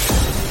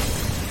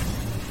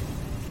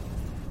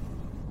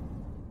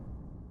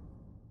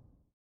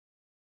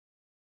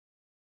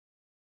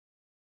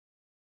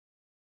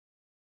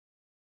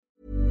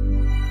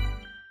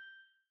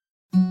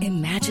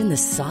 Imagine the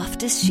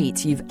softest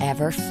sheets you've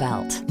ever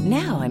felt.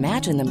 Now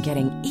imagine them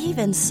getting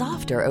even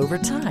softer over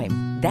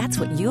time. That's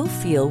what you'll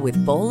feel with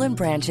Boll &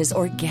 Branch's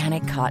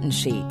organic cotton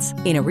sheets.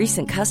 In a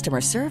recent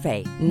customer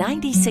survey,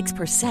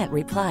 96%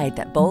 replied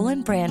that Boll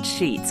 & Branch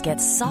sheets get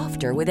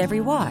softer with every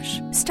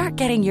wash. Start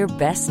getting your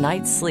best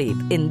night's sleep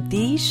in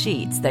these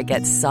sheets that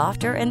get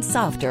softer and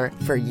softer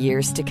for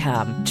years to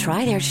come.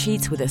 Try their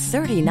sheets with a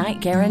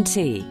 30-night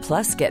guarantee.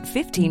 Plus, get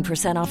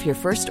 15% off your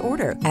first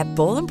order at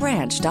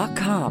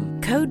bollandbranch.com.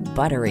 Code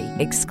BUTTERY.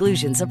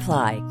 Exclusions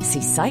apply.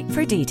 See site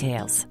for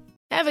details.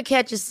 Ever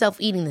catch yourself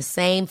eating the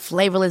same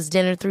flavorless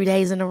dinner 3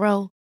 days in a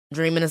row?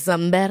 Dreaming of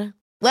something better?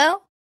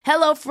 Well,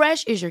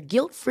 HelloFresh is your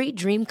guilt-free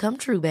dream come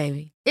true,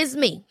 baby. It's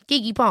me,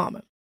 Keke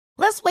Palmer.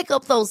 Let's wake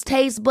up those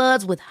taste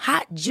buds with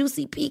hot,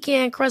 juicy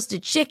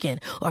pecan-crusted chicken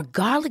or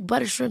garlic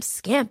butter shrimp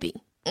scampi.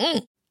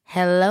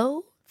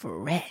 Hello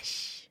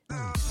Fresh.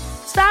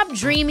 Stop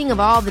dreaming of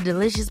all the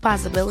delicious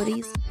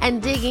possibilities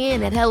and dig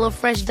in at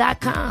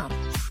HelloFresh.com.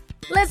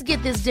 Let's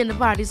get this dinner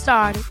party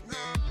started.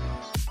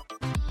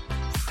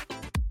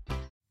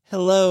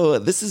 Hello,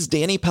 this is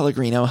Danny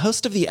Pellegrino,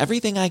 host of the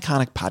Everything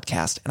Iconic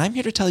podcast, and I'm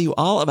here to tell you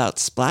all about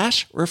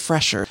Splash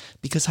Refresher,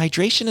 because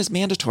hydration is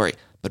mandatory,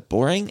 but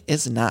boring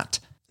is not.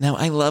 Now,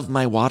 I love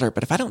my water,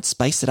 but if I don't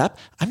spice it up,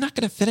 I'm not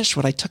going to finish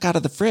what I took out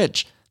of the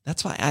fridge.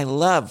 That's why I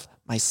love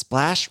my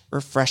Splash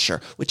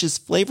Refresher, which is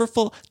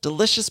flavorful,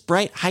 delicious,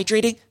 bright,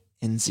 hydrating,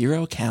 and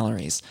 0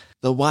 calories.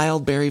 The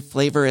wild berry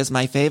flavor is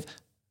my fave.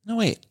 No,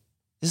 wait,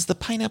 is the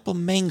pineapple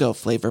mango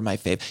flavor my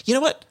fave? You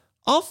know what?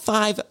 All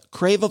 5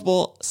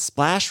 craveable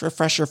Splash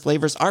Refresher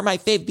flavors are my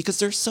fave because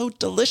they're so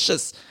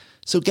delicious.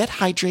 So get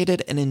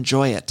hydrated and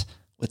enjoy it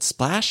with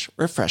Splash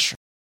Refresher.